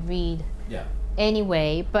anyone could read. Yeah.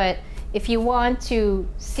 Anyway, but if you want to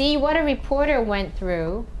see what a reporter went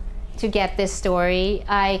through to get this story,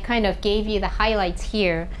 I kind of gave you the highlights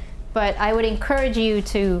here, but I would encourage you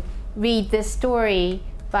to read this story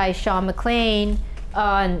by Sean McLean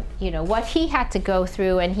on what he had to go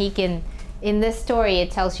through, and in this story it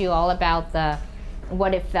tells you all about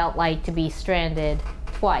what it felt like to be stranded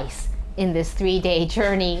twice in this 3-day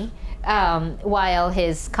journey, while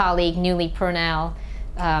his colleague Newly Purnell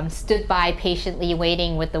stood by patiently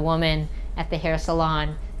waiting with the woman at the hair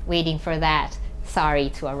salon, waiting for that sari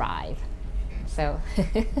to arrive. So.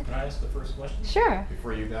 Can I ask the first question? Sure.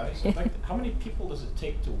 Before you guys, in fact, how many people does it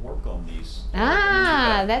take to work on these?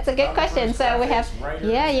 That's a good question. So we have, writers,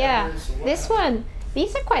 yeah. editors, so what This happens? one,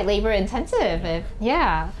 these are quite labor intensive.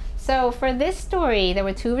 Yeah. So for this story, there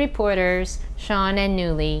were 2 reporters, Sean and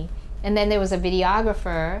Newly, and then there was a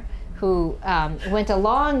videographer who went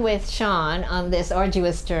along with Sean on this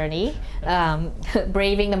arduous journey,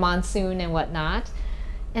 braving the monsoon and whatnot.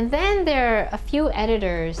 And then there are a few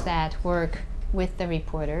editors that work with the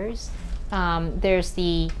reporters. There's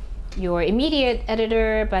your immediate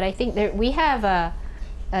editor, but I think we have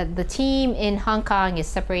the team in Hong Kong is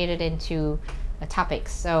separated into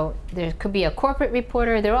topics. So there could be a corporate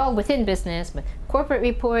reporter. They're all within business, but corporate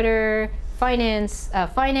reporter,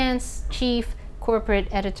 finance chief, corporate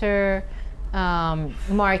editor,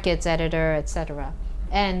 markets editor, etc.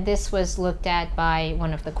 And this was looked at by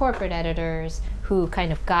one of the corporate editors who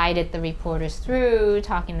kind of guided the reporters through,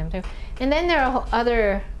 talking them through. And then there are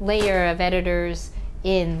other layer of editors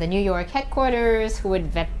in the New York headquarters who would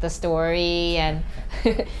vet the story and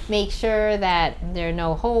make sure that there are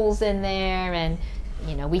no holes in there. And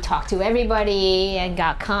we talked to everybody and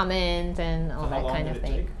got comment and all that kind of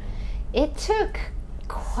thing. It took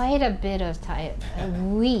quite a bit of time,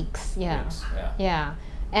 weeks. Yeah. Weeks, yeah. Yeah.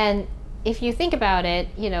 And if you think about it,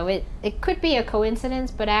 it could be a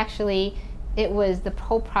coincidence, but actually the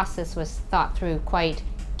whole process was thought through quite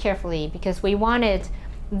carefully, because we wanted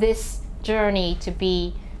this journey to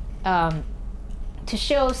be, to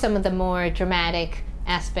show some of the more dramatic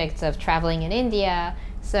aspects of traveling in India.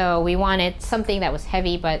 So we wanted something that was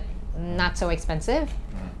heavy but not so expensive,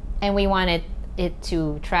 and we wanted it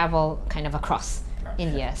to travel kind of across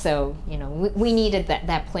India. So, we needed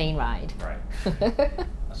that plane ride. Right.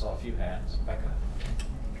 I saw a few hands. Becca.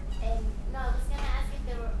 And no, I was gonna ask if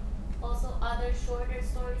there were also other shorter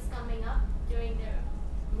stories coming up during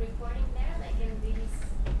the reporting there, like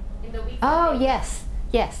in the week. Oh, yes.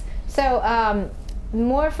 So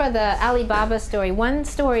more for the Alibaba story. One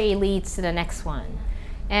story leads to the next one.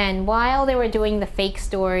 And while they were doing the fake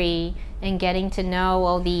story and getting to know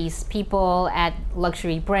all these people at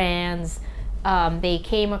luxury brands, they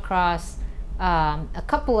came across a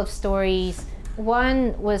couple of stories.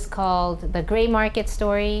 One was called the gray market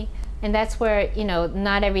story, and that's where,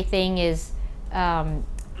 not everything is,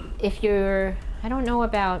 if you're, I don't know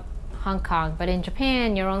about Hong Kong, but in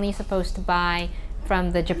Japan, you're only supposed to buy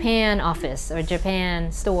from the Japan office or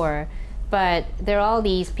Japan store. but there are all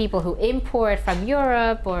these people who import from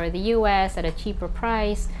Europe or the US at a cheaper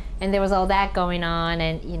price, and there was all that going on,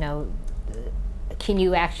 and you know, can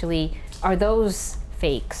you actually, are those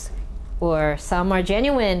fakes? Or some are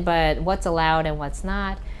genuine, but what's allowed and what's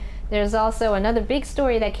not? There's also another big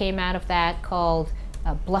story that came out of that called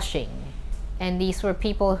blushing. And these were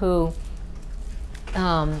people who,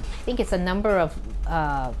 I think it's a number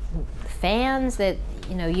of fans that,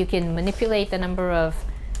 you know, you can manipulate the number of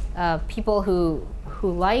people who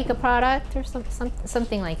like a product or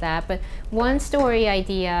something like that. But one story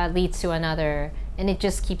idea leads to another, and it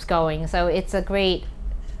just keeps going. So it's a great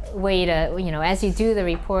way to, you know, as you do the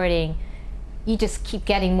reporting, you just keep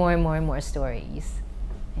getting more and more and more stories.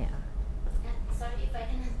 Yeah. Sorry if I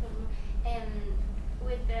can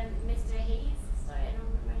with Mr. Hayes, sorry, I don't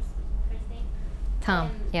remember his first name.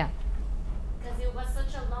 Tom, yeah. Because it was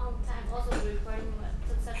such a long time, also the reporting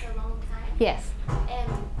took such a long time. Yes.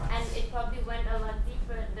 And it probably went a lot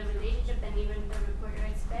deeper, the relationship, than even the reporter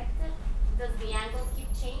expected. Does the angle keep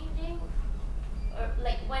changing? Or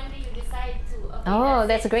like, when do you decide to? Okay, Oh,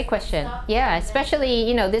 that's a great question. Yeah, especially,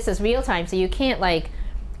 you know, this is real time, so you can't like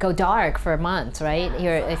go dark for months, right?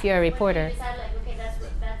 Yeah, If you're a reporter. When do you decide, like, okay,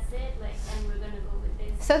 that's it, like, and we're gonna go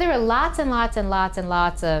with this. So there were lots and lots and lots and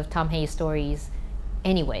lots of Tom Hayes stories,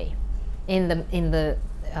 anyway, in the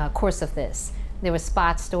course of this. There were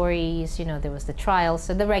spot stories, you know, there was the trial,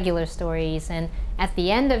 so the regular stories, and at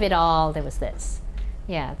the end of it all, there was this.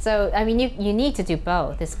 Yeah, so I mean, you need to do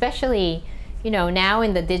both, especially, you know, now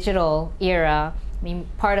in the digital era. I mean,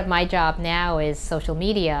 part of my job now is social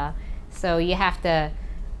media, so you have to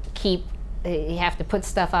put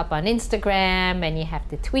stuff up on Instagram, and you have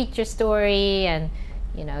to tweet your story, and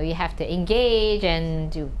you know, you have to engage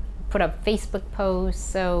and put up Facebook posts.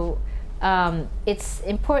 So it's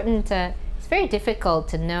important to, it's very difficult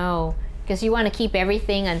to know, because you want to keep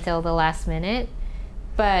everything until the last minute,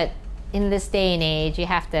 but in this day and age, you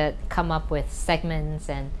have to come up with segments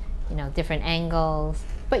and, you know, different angles,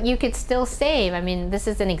 but you could still save. I mean, this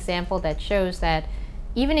is an example that shows that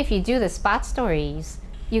even if you do the spot stories,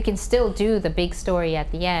 you can still do the big story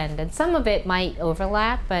at the end, and some of it might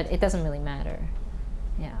overlap, but it doesn't really matter.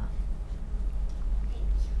 Yeah.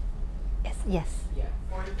 Yes. Yes. Yeah.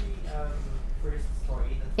 For the first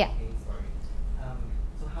story, the Yeah. Tom Hayes story.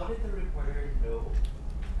 So how did the reporter know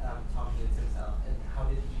Tom Hayes himself, and how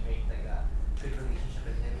did he make like a good relationship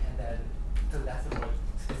with him? And then, so that's a more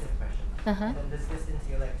specific question. Uh-huh. And then does this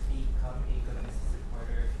entail like to become a good business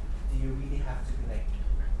reporter? Do you really have to be like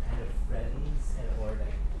kind of friends or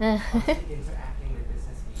like constantly interacting with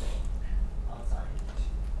business people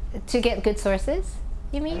outside? To get good sources,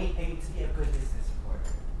 you mean? I mean to be a good business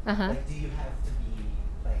reporter. Uh-huh. Like, do you have to be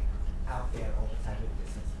like out there all the time with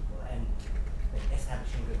business people and like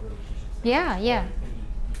establishing good relationships? Yeah, yeah. Or maybe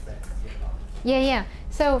be friends with your colleagues? Yeah, yeah.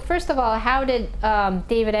 So first of all, how did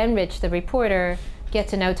David Enrich, the reporter, get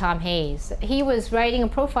to know Tom Hayes? He was writing a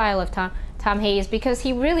profile of Tom Hayes because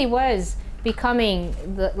he really was becoming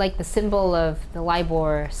the symbol of the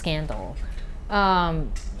LIBOR scandal.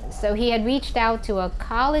 So he had reached out to a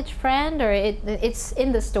college friend, or it's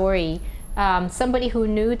in the story, somebody who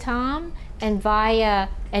knew Tom,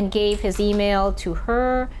 and gave his email to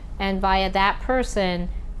her, and via that person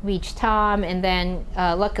reached Tom, and then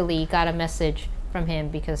luckily got a message from him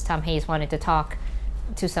because Tom Hayes wanted to talk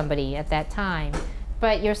to somebody at that time.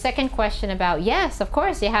 But your second question about, yes, of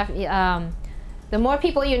course, you have, the more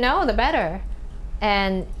people you know, the better.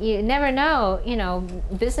 And you never know, you know,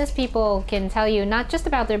 business people can tell you not just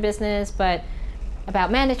about their business, but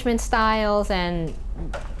about management styles and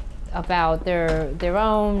about their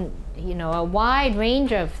own, you know, a wide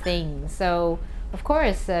range of things. So, of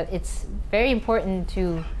course, it's very important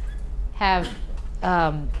to have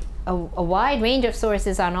a wide range of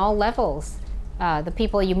sources on all levels. The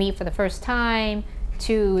people you meet for the first time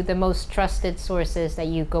to the most trusted sources that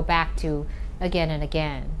you go back to again and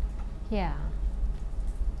again. Yeah.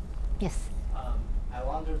 Yes. I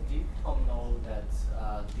wonder, did Tom know that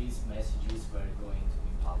these messages were going to be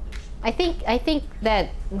published? I think that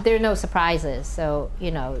there are no surprises. So, you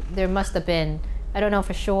know, there must have been, I don't know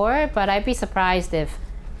for sure, but I'd be surprised if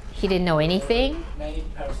he didn't know anything. Many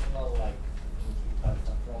personal, like,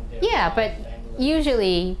 from their Yeah, but lives and,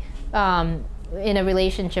 usually in a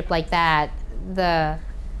relationship like that, the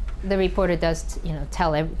reporter does, you know,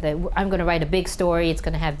 tell that I'm going to write a big story. It's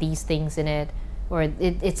going to have these things in it, or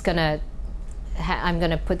it's going to, I'm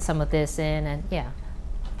going to put some of this in, and yeah,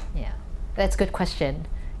 that's a good question.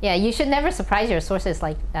 Yeah, you should never surprise your sources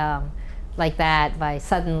like that by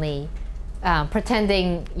suddenly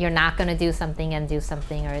pretending you're not going to do something and do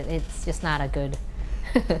something, or it's just not a good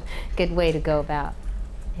good way to go about.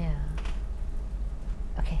 Yeah.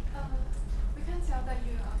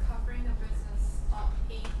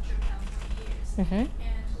 Mm-hmm. And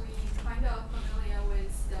we kind of familiar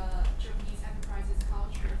with the Japanese enterprises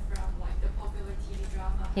culture from like the popular TV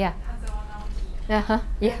drama Yeah. Hanzawa Naoki. Uh-huh.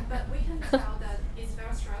 Yeah. But we can tell that it's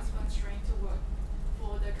very stressful and strained to work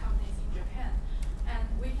for the companies in Japan. And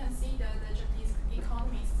we can see that the Japanese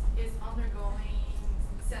economy is undergoing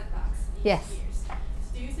setbacks these Yes. years. So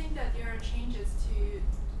do you think that there are changes to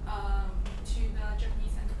the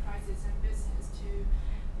Japanese enterprises and business to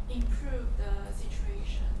improve the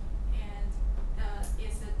situation? And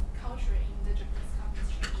is the culture in the Japanese companies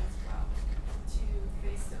change as well to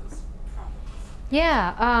face those problems?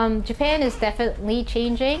 Yeah, Japan is definitely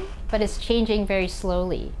changing, but it's changing very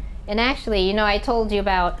slowly. And actually, you know, I told you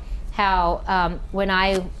about how when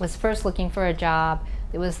I was first looking for a job,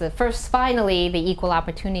 it was finally, the equal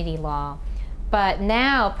opportunity law. But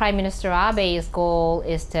now Prime Minister Abe's goal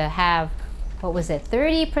is to have, what was it,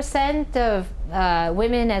 30% of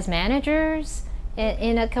women as managers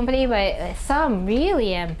in a company, but some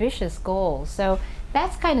really ambitious goals. So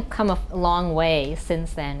that's kind of come a long way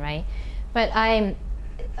since then, right? But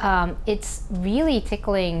it's really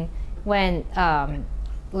tickling when,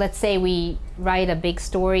 let's say we write a big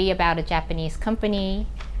story about a Japanese company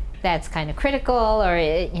that's kind of critical, or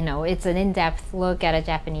you know, it's an in-depth look at a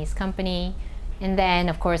Japanese company. And then,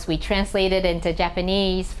 of course, we translate it into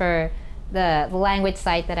Japanese for the language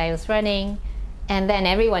site that I was running. And then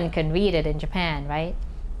everyone can read it in Japan, right?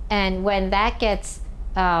 And when that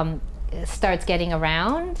starts getting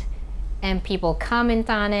around, and people comment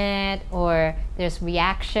on it, or there's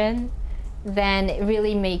reaction, then it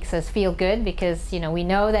really makes us feel good, because, you know, we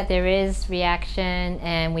know that there is reaction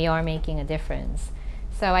and we are making a difference.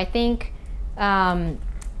 So I think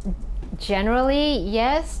generally,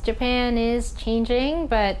 yes, Japan is changing,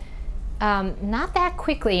 but not that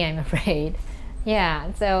quickly, I'm afraid.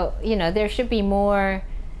 Yeah, so, you know, there should be more,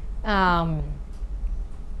 I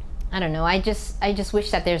don't know, I just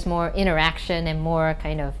wish that there's more interaction and more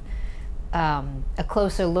kind of a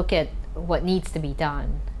closer look at what needs to be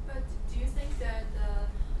done. But do you think that the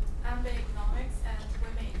Abe economics and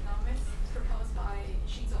women economics proposed by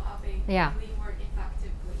Shinzo Abe Yeah. really work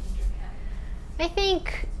effectively in Japan? I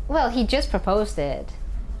think, well, he just proposed it,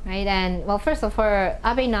 right? And, well, first of all, for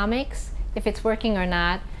Abenomics, if it's working or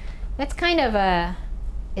not, that's kind of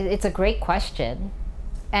it's a great question.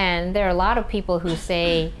 And there are a lot of people who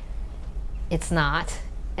say it's not.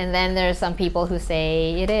 And then there are some people who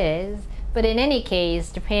say it is. But in any case,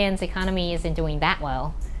 Japan's economy isn't doing that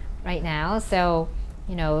well right now. So,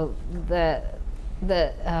 you know,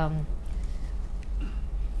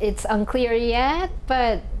 it's unclear yet,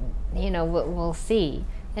 but, you know, we'll see.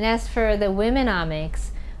 And as for the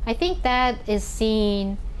womenomics, I think that is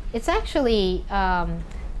seen, it's actually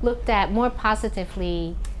looked at more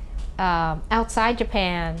positively outside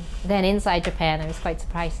Japan than inside Japan. I was quite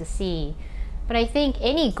surprised to see. But I think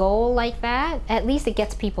any goal like that, at least it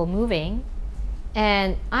gets people moving.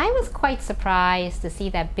 And I was quite surprised to see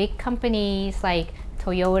that big companies like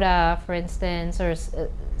Toyota, for instance, or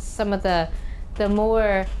some of the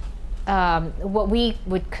more what we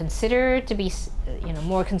would consider to be, you know,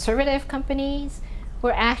 more conservative companies,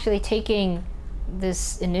 were actually taking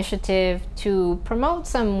this initiative to promote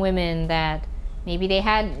some women that maybe they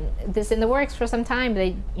had this in the works for some time.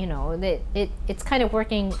 They, you know, it's kind of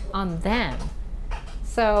working on them.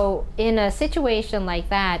 So in a situation like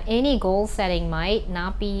that, any goal setting might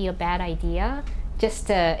not be a bad idea, just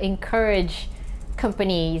to encourage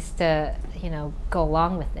companies to, you know, go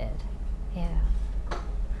along with it. Yeah.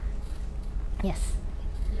 Yes.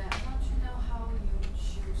 Yeah, I want to know how you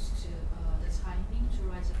choose the timing to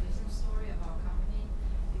write a business story about a company,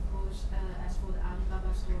 because as for the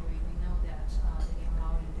Alibaba story, we know that they've been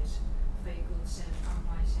allowing this very good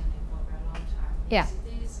online selling for a very long time. Yeah. Is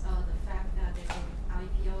this the fact that they think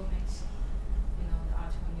IPO makes, you know, the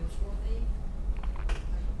article newsworthy?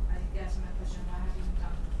 I guess my question, why have you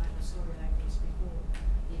done like a story like this before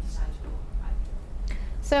they decide to go IPO?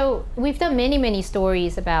 So we've done many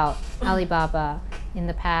stories about Alibaba in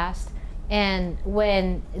the past, and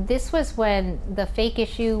when the fake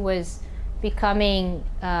issue was becoming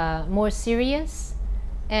more serious,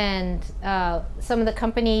 and some of the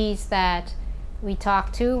companies that we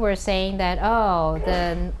talked to were saying that, oh,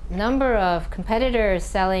 the number of competitors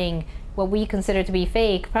selling what we consider to be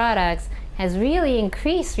fake products has really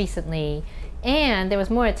increased recently, and there was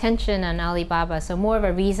more attention on Alibaba, so more of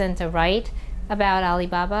a reason to write about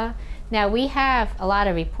Alibaba. Now, we have a lot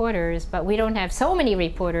of reporters, but we don't have so many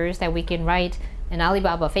reporters that we can write an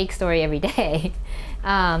Alibaba fake story every day.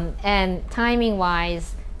 And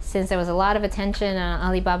timing-wise, since there was a lot of attention on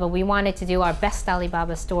Alibaba, we wanted to do our best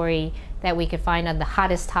Alibaba story that we could find on the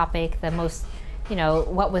hottest topic, the most you know,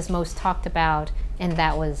 what was most talked about, and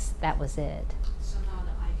that was it. So now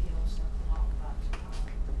the IPO stuff a lot,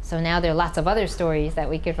 but So now there are lots of other stories that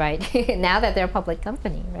we could write now that they're a public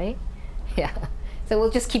company, right? Yeah. So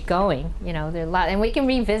we'll just keep going, you know, there are a lot, and we can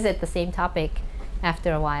revisit the same topic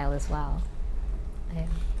after a while as well. Yeah.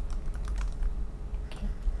 Okay.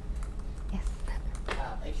 Yes.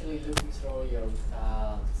 Actually, looking through your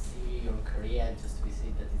CV, your career, just we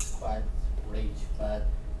see that it's quite rich. But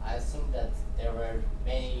I assume that there were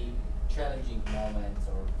many challenging moments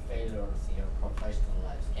or failures in your professional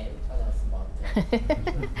life. Can you tell us about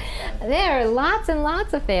that? There are lots and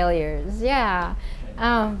lots of failures. Yeah.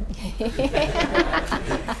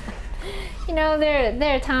 You know,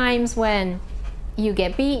 there are times when you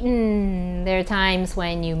get beaten. There are times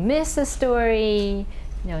when you miss a story.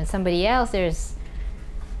 You know, and somebody else. There's,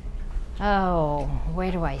 oh,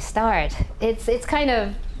 where do I start? It's kind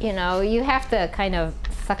of, you know, you have to kind of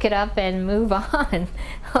suck it up and move on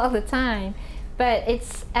all the time. But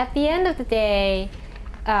it's at the end of the day,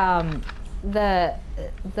 the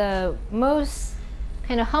most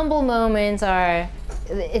kind of humble moments are,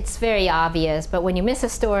 it's very obvious, but when you miss a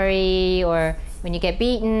story, or when you get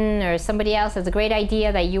beaten, or somebody else has a great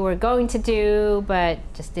idea that you were going to do but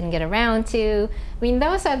just didn't get around to, I mean,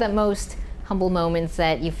 those are the most humble moments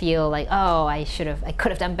that you feel like, oh, I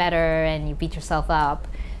could have done better, and you beat yourself up.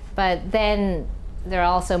 But then there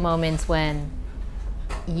are also moments when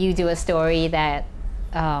you do a story that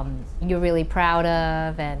you're really proud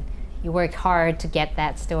of, and you worked hard to get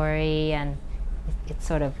that story, and it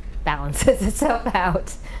sort of balances itself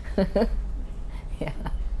out. Yeah.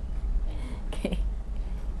 Okay.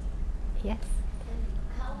 Yes. And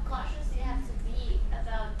how cautious do you have to be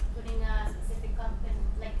about putting a specific company,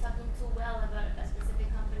 like talking too well about a specific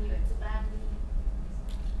company or too badly?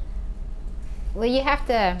 Well, you have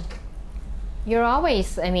to, you're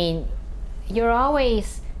always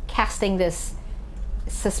casting this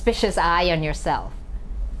suspicious eye on yourself.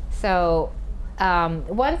 So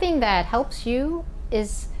one thing that helps you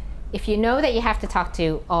is, if you know that you have to talk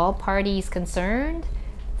to all parties concerned,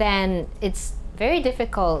 then it's very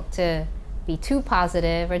difficult to be too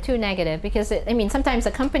positive or too negative, because sometimes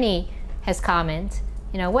a company has comment,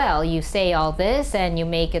 you know, well, you say all this and you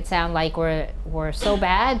make it sound like we're so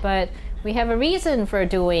bad, but we have a reason for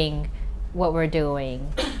doing what we're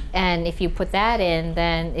doing. And if you put that in,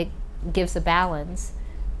 then it gives a balance.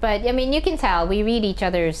 But I mean, you can tell we read each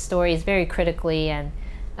other's stories very critically, and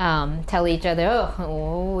tell each other,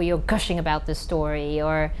 oh, you're gushing about this story,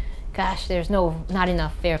 or gosh, there's not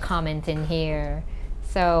enough fair comment in here.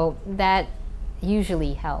 So that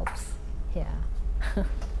usually helps. Yeah.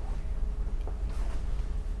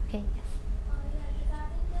 Okay.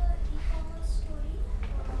 Regarding the e-commerce story,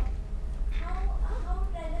 how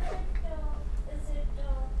relevant is it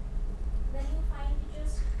when you find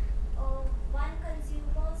just one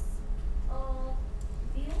consumer's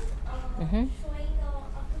view showing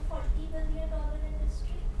up to $40 billion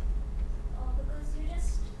industry? Because you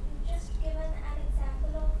just given an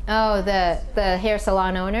example of. Oh, the hair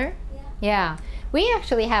salon owner? Yeah. Yeah. We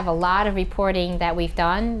actually have a lot of reporting that we've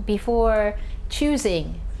done before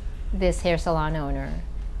choosing this hair salon owner.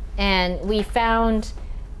 And we found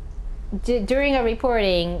during our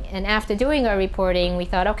reporting, and after doing our reporting, we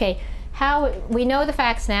thought, okay, we know the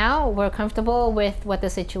facts now, we're comfortable with what the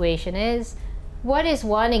situation is. What is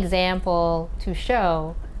one example to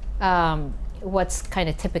show what's kind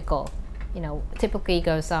of typical, you know, typically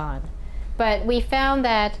goes on? But we found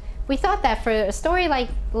that, we thought that for a story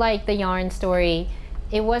like the yarn story,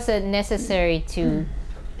 it wasn't necessary to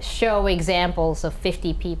show examples of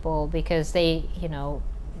 50 people, because they, you know,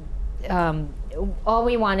 all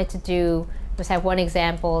we wanted to do was have one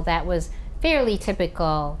example that was fairly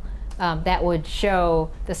typical, that would show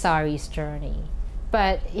the sari's journey.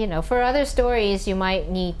 But, you know, for other stories, you might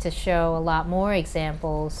need to show a lot more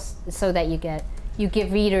examples so that you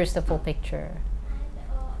give readers the full picture.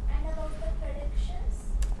 And about the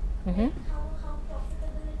predictions, like how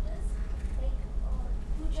profitable it is, like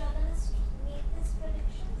do journalists make these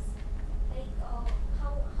predictions? Like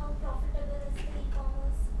how profitable is the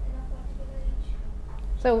e-commerce in a particular region?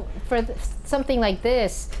 So for something like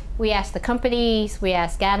this, we ask the companies, we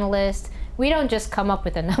ask analysts. We don't just come up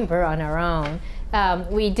with a number on our own.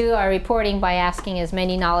 We do our reporting by asking as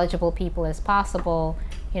many knowledgeable people as possible,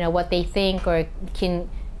 you know, what they think, or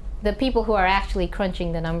the people who are actually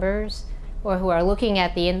crunching the numbers, or who are looking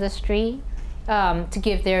at the industry, to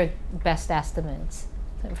give their best estimates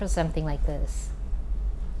for something like this.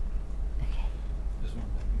 Okay. Just one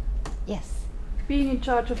thing. Yes. Being in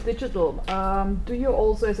charge of digital, do you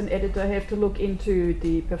also as an editor have to look into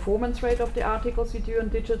the performance rate of the articles you do on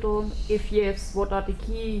digital? If yes, what are the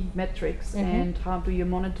key metrics and how do you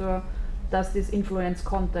monitor? Does this influence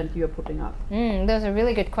content you're putting up? Those are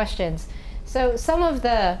really good questions. So some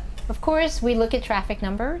of course, we look at traffic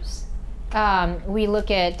numbers. We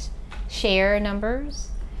look at share numbers.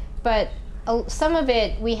 But some of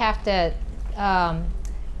it we have to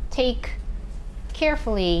take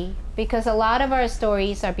carefully because a lot of our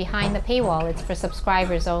stories are behind the paywall. It's for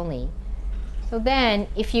subscribers only. So then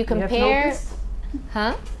if you compare...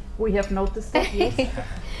 We have noticed that, yes.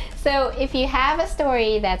 So if you have a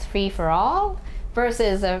story that's free for all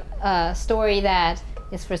versus a story that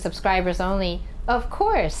is for subscribers only, of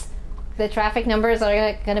course, the traffic numbers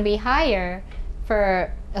are going to be higher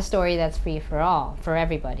for a story that's free for all, for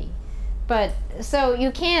everybody. But so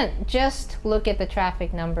you can't just look at the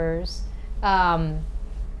traffic numbers,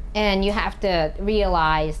 and you have to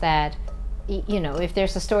realize that, if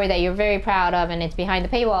there's a story that you're very proud of and it's behind the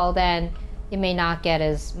paywall, then it may not get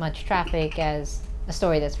as much traffic as a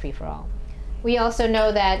story that's free for all. We also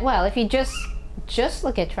know that, well, if you just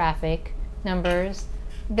look at traffic numbers,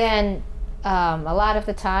 then a lot of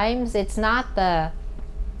the times it's not the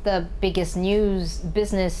biggest news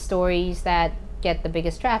business stories that get the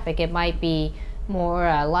biggest traffic. It might be more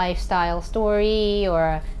a lifestyle story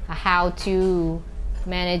or a how to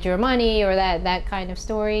manage your money or that kind of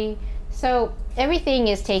story. So everything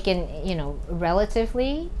is taken,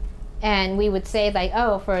 relatively, and we would say like,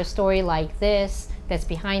 oh, for a story like this that's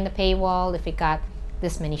behind the paywall, if it got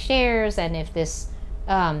this many shares and if this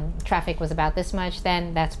traffic was about this much,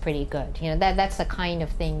 then that's pretty good. That's the kind of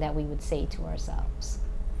thing that we would say to ourselves.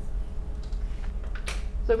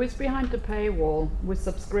 So with behind the paywall, with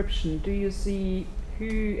subscription, do you see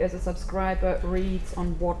who as a subscriber reads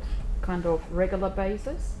on what kind of regular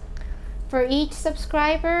basis? For each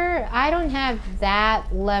subscriber, I don't have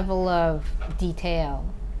that level of detail,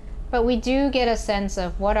 but we do get a sense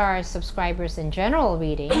of what our subscribers in general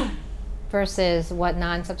reading versus what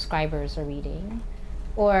non-subscribers are reading,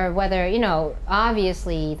 or whether,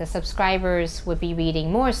 obviously the subscribers would be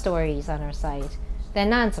reading more stories on our site than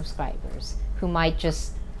non-subscribers who might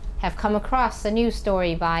just have come across a news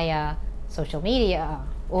story via social media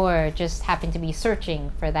or just happen to be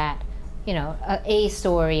searching for that, a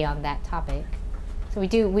story on that topic. So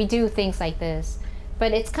we do things like this,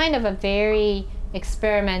 but it's kind of a very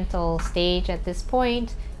experimental stage at this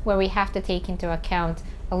point where we have to take into account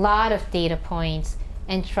a lot of data points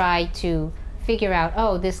and try to figure out,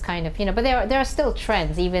 oh, this kind of, but there are still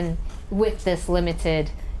trends even with this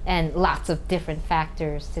limited and lots of different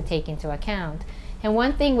factors to take into account. And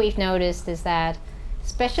one thing we've noticed is that,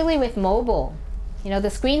 especially with mobile, the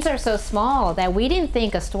screens are so small that we didn't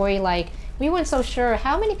think a story like, we weren't so sure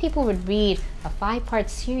how many people would read a 5-part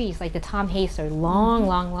series like the Tom Hanks story,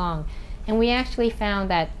 long. And we actually found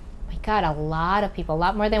that, my God, a lot of people, a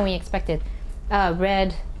lot more than we expected,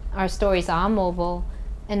 read our stories on mobile,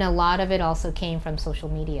 and a lot of it also came from social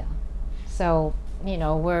media. So,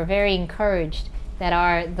 we're very encouraged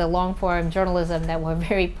that the long-form journalism that we're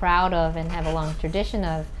very proud of and have a long tradition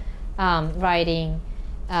of writing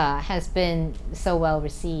has been so well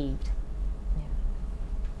received. Yeah.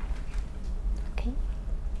 Okay.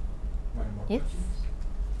 Any more Yes. questions?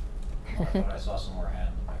 I thought I saw some more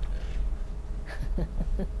hands back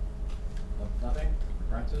there. Nothing?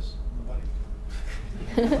 Francis? Nobody?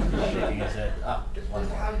 Shaking his head. Just one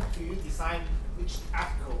more. How do you decide which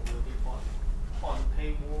article will be on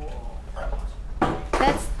paywall or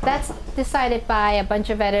private? That's decided by a bunch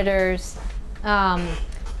of editors.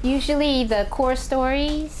 Usually the core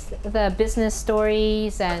stories, the business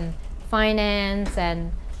stories and finance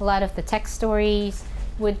and a lot of the tech stories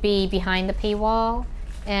would be behind the paywall,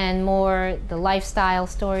 and more the lifestyle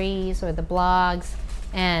stories or the blogs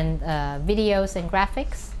and videos and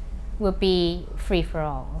graphics would be free for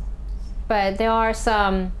all. But there are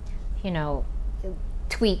some,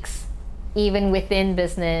 tweaks even within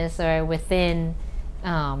business or within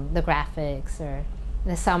the graphics, or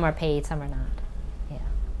some are paid, some are not.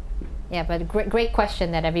 Yeah, but great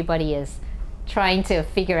question that everybody is trying to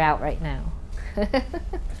figure out right now. I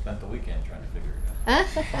spent the weekend trying to figure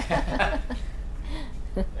it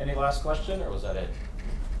out. Any last question, or was that it?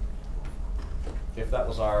 If that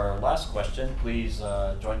was our last question, please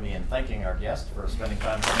join me in thanking our guest for spending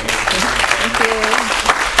time with me. Thank you.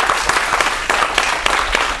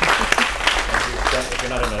 If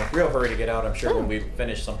you're not in a real hurry to get out, I'm sure when we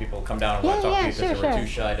finish, some people come down and want to talk to you because they were too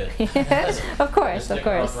shy to Of course, just of stick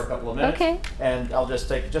around course. for a couple of minutes. Okay. And I'll just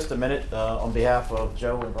take just a minute on behalf of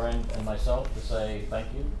Joe and Brian and myself to say thank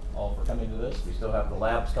you all for coming to this. We still have the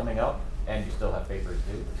labs coming up and you still have papers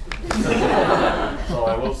due. So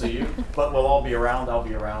I will see you, but we'll all be around. I'll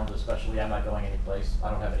be around, especially I'm not going anyplace.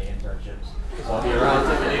 I don't have any internships, so I'll be around.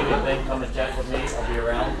 If you need anything, come and chat with me. I'll be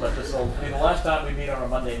around. But this will be the last time we meet on a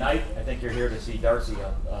Monday night. I think you're here to see Darcy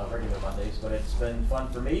on regular Mondays, but it's been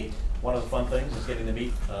fun for me. One of the fun things is getting to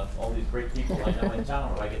meet all these great people I know in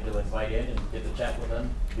town, who I get to invite in and get to chat with them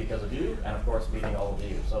because of you, and of course meeting all of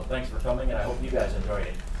you. So thanks for coming, and I hope you guys enjoyed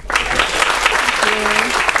it. Thank you.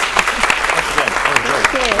 Thanks again. That was great.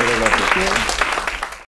 Thank you. Really lovely. Thank you.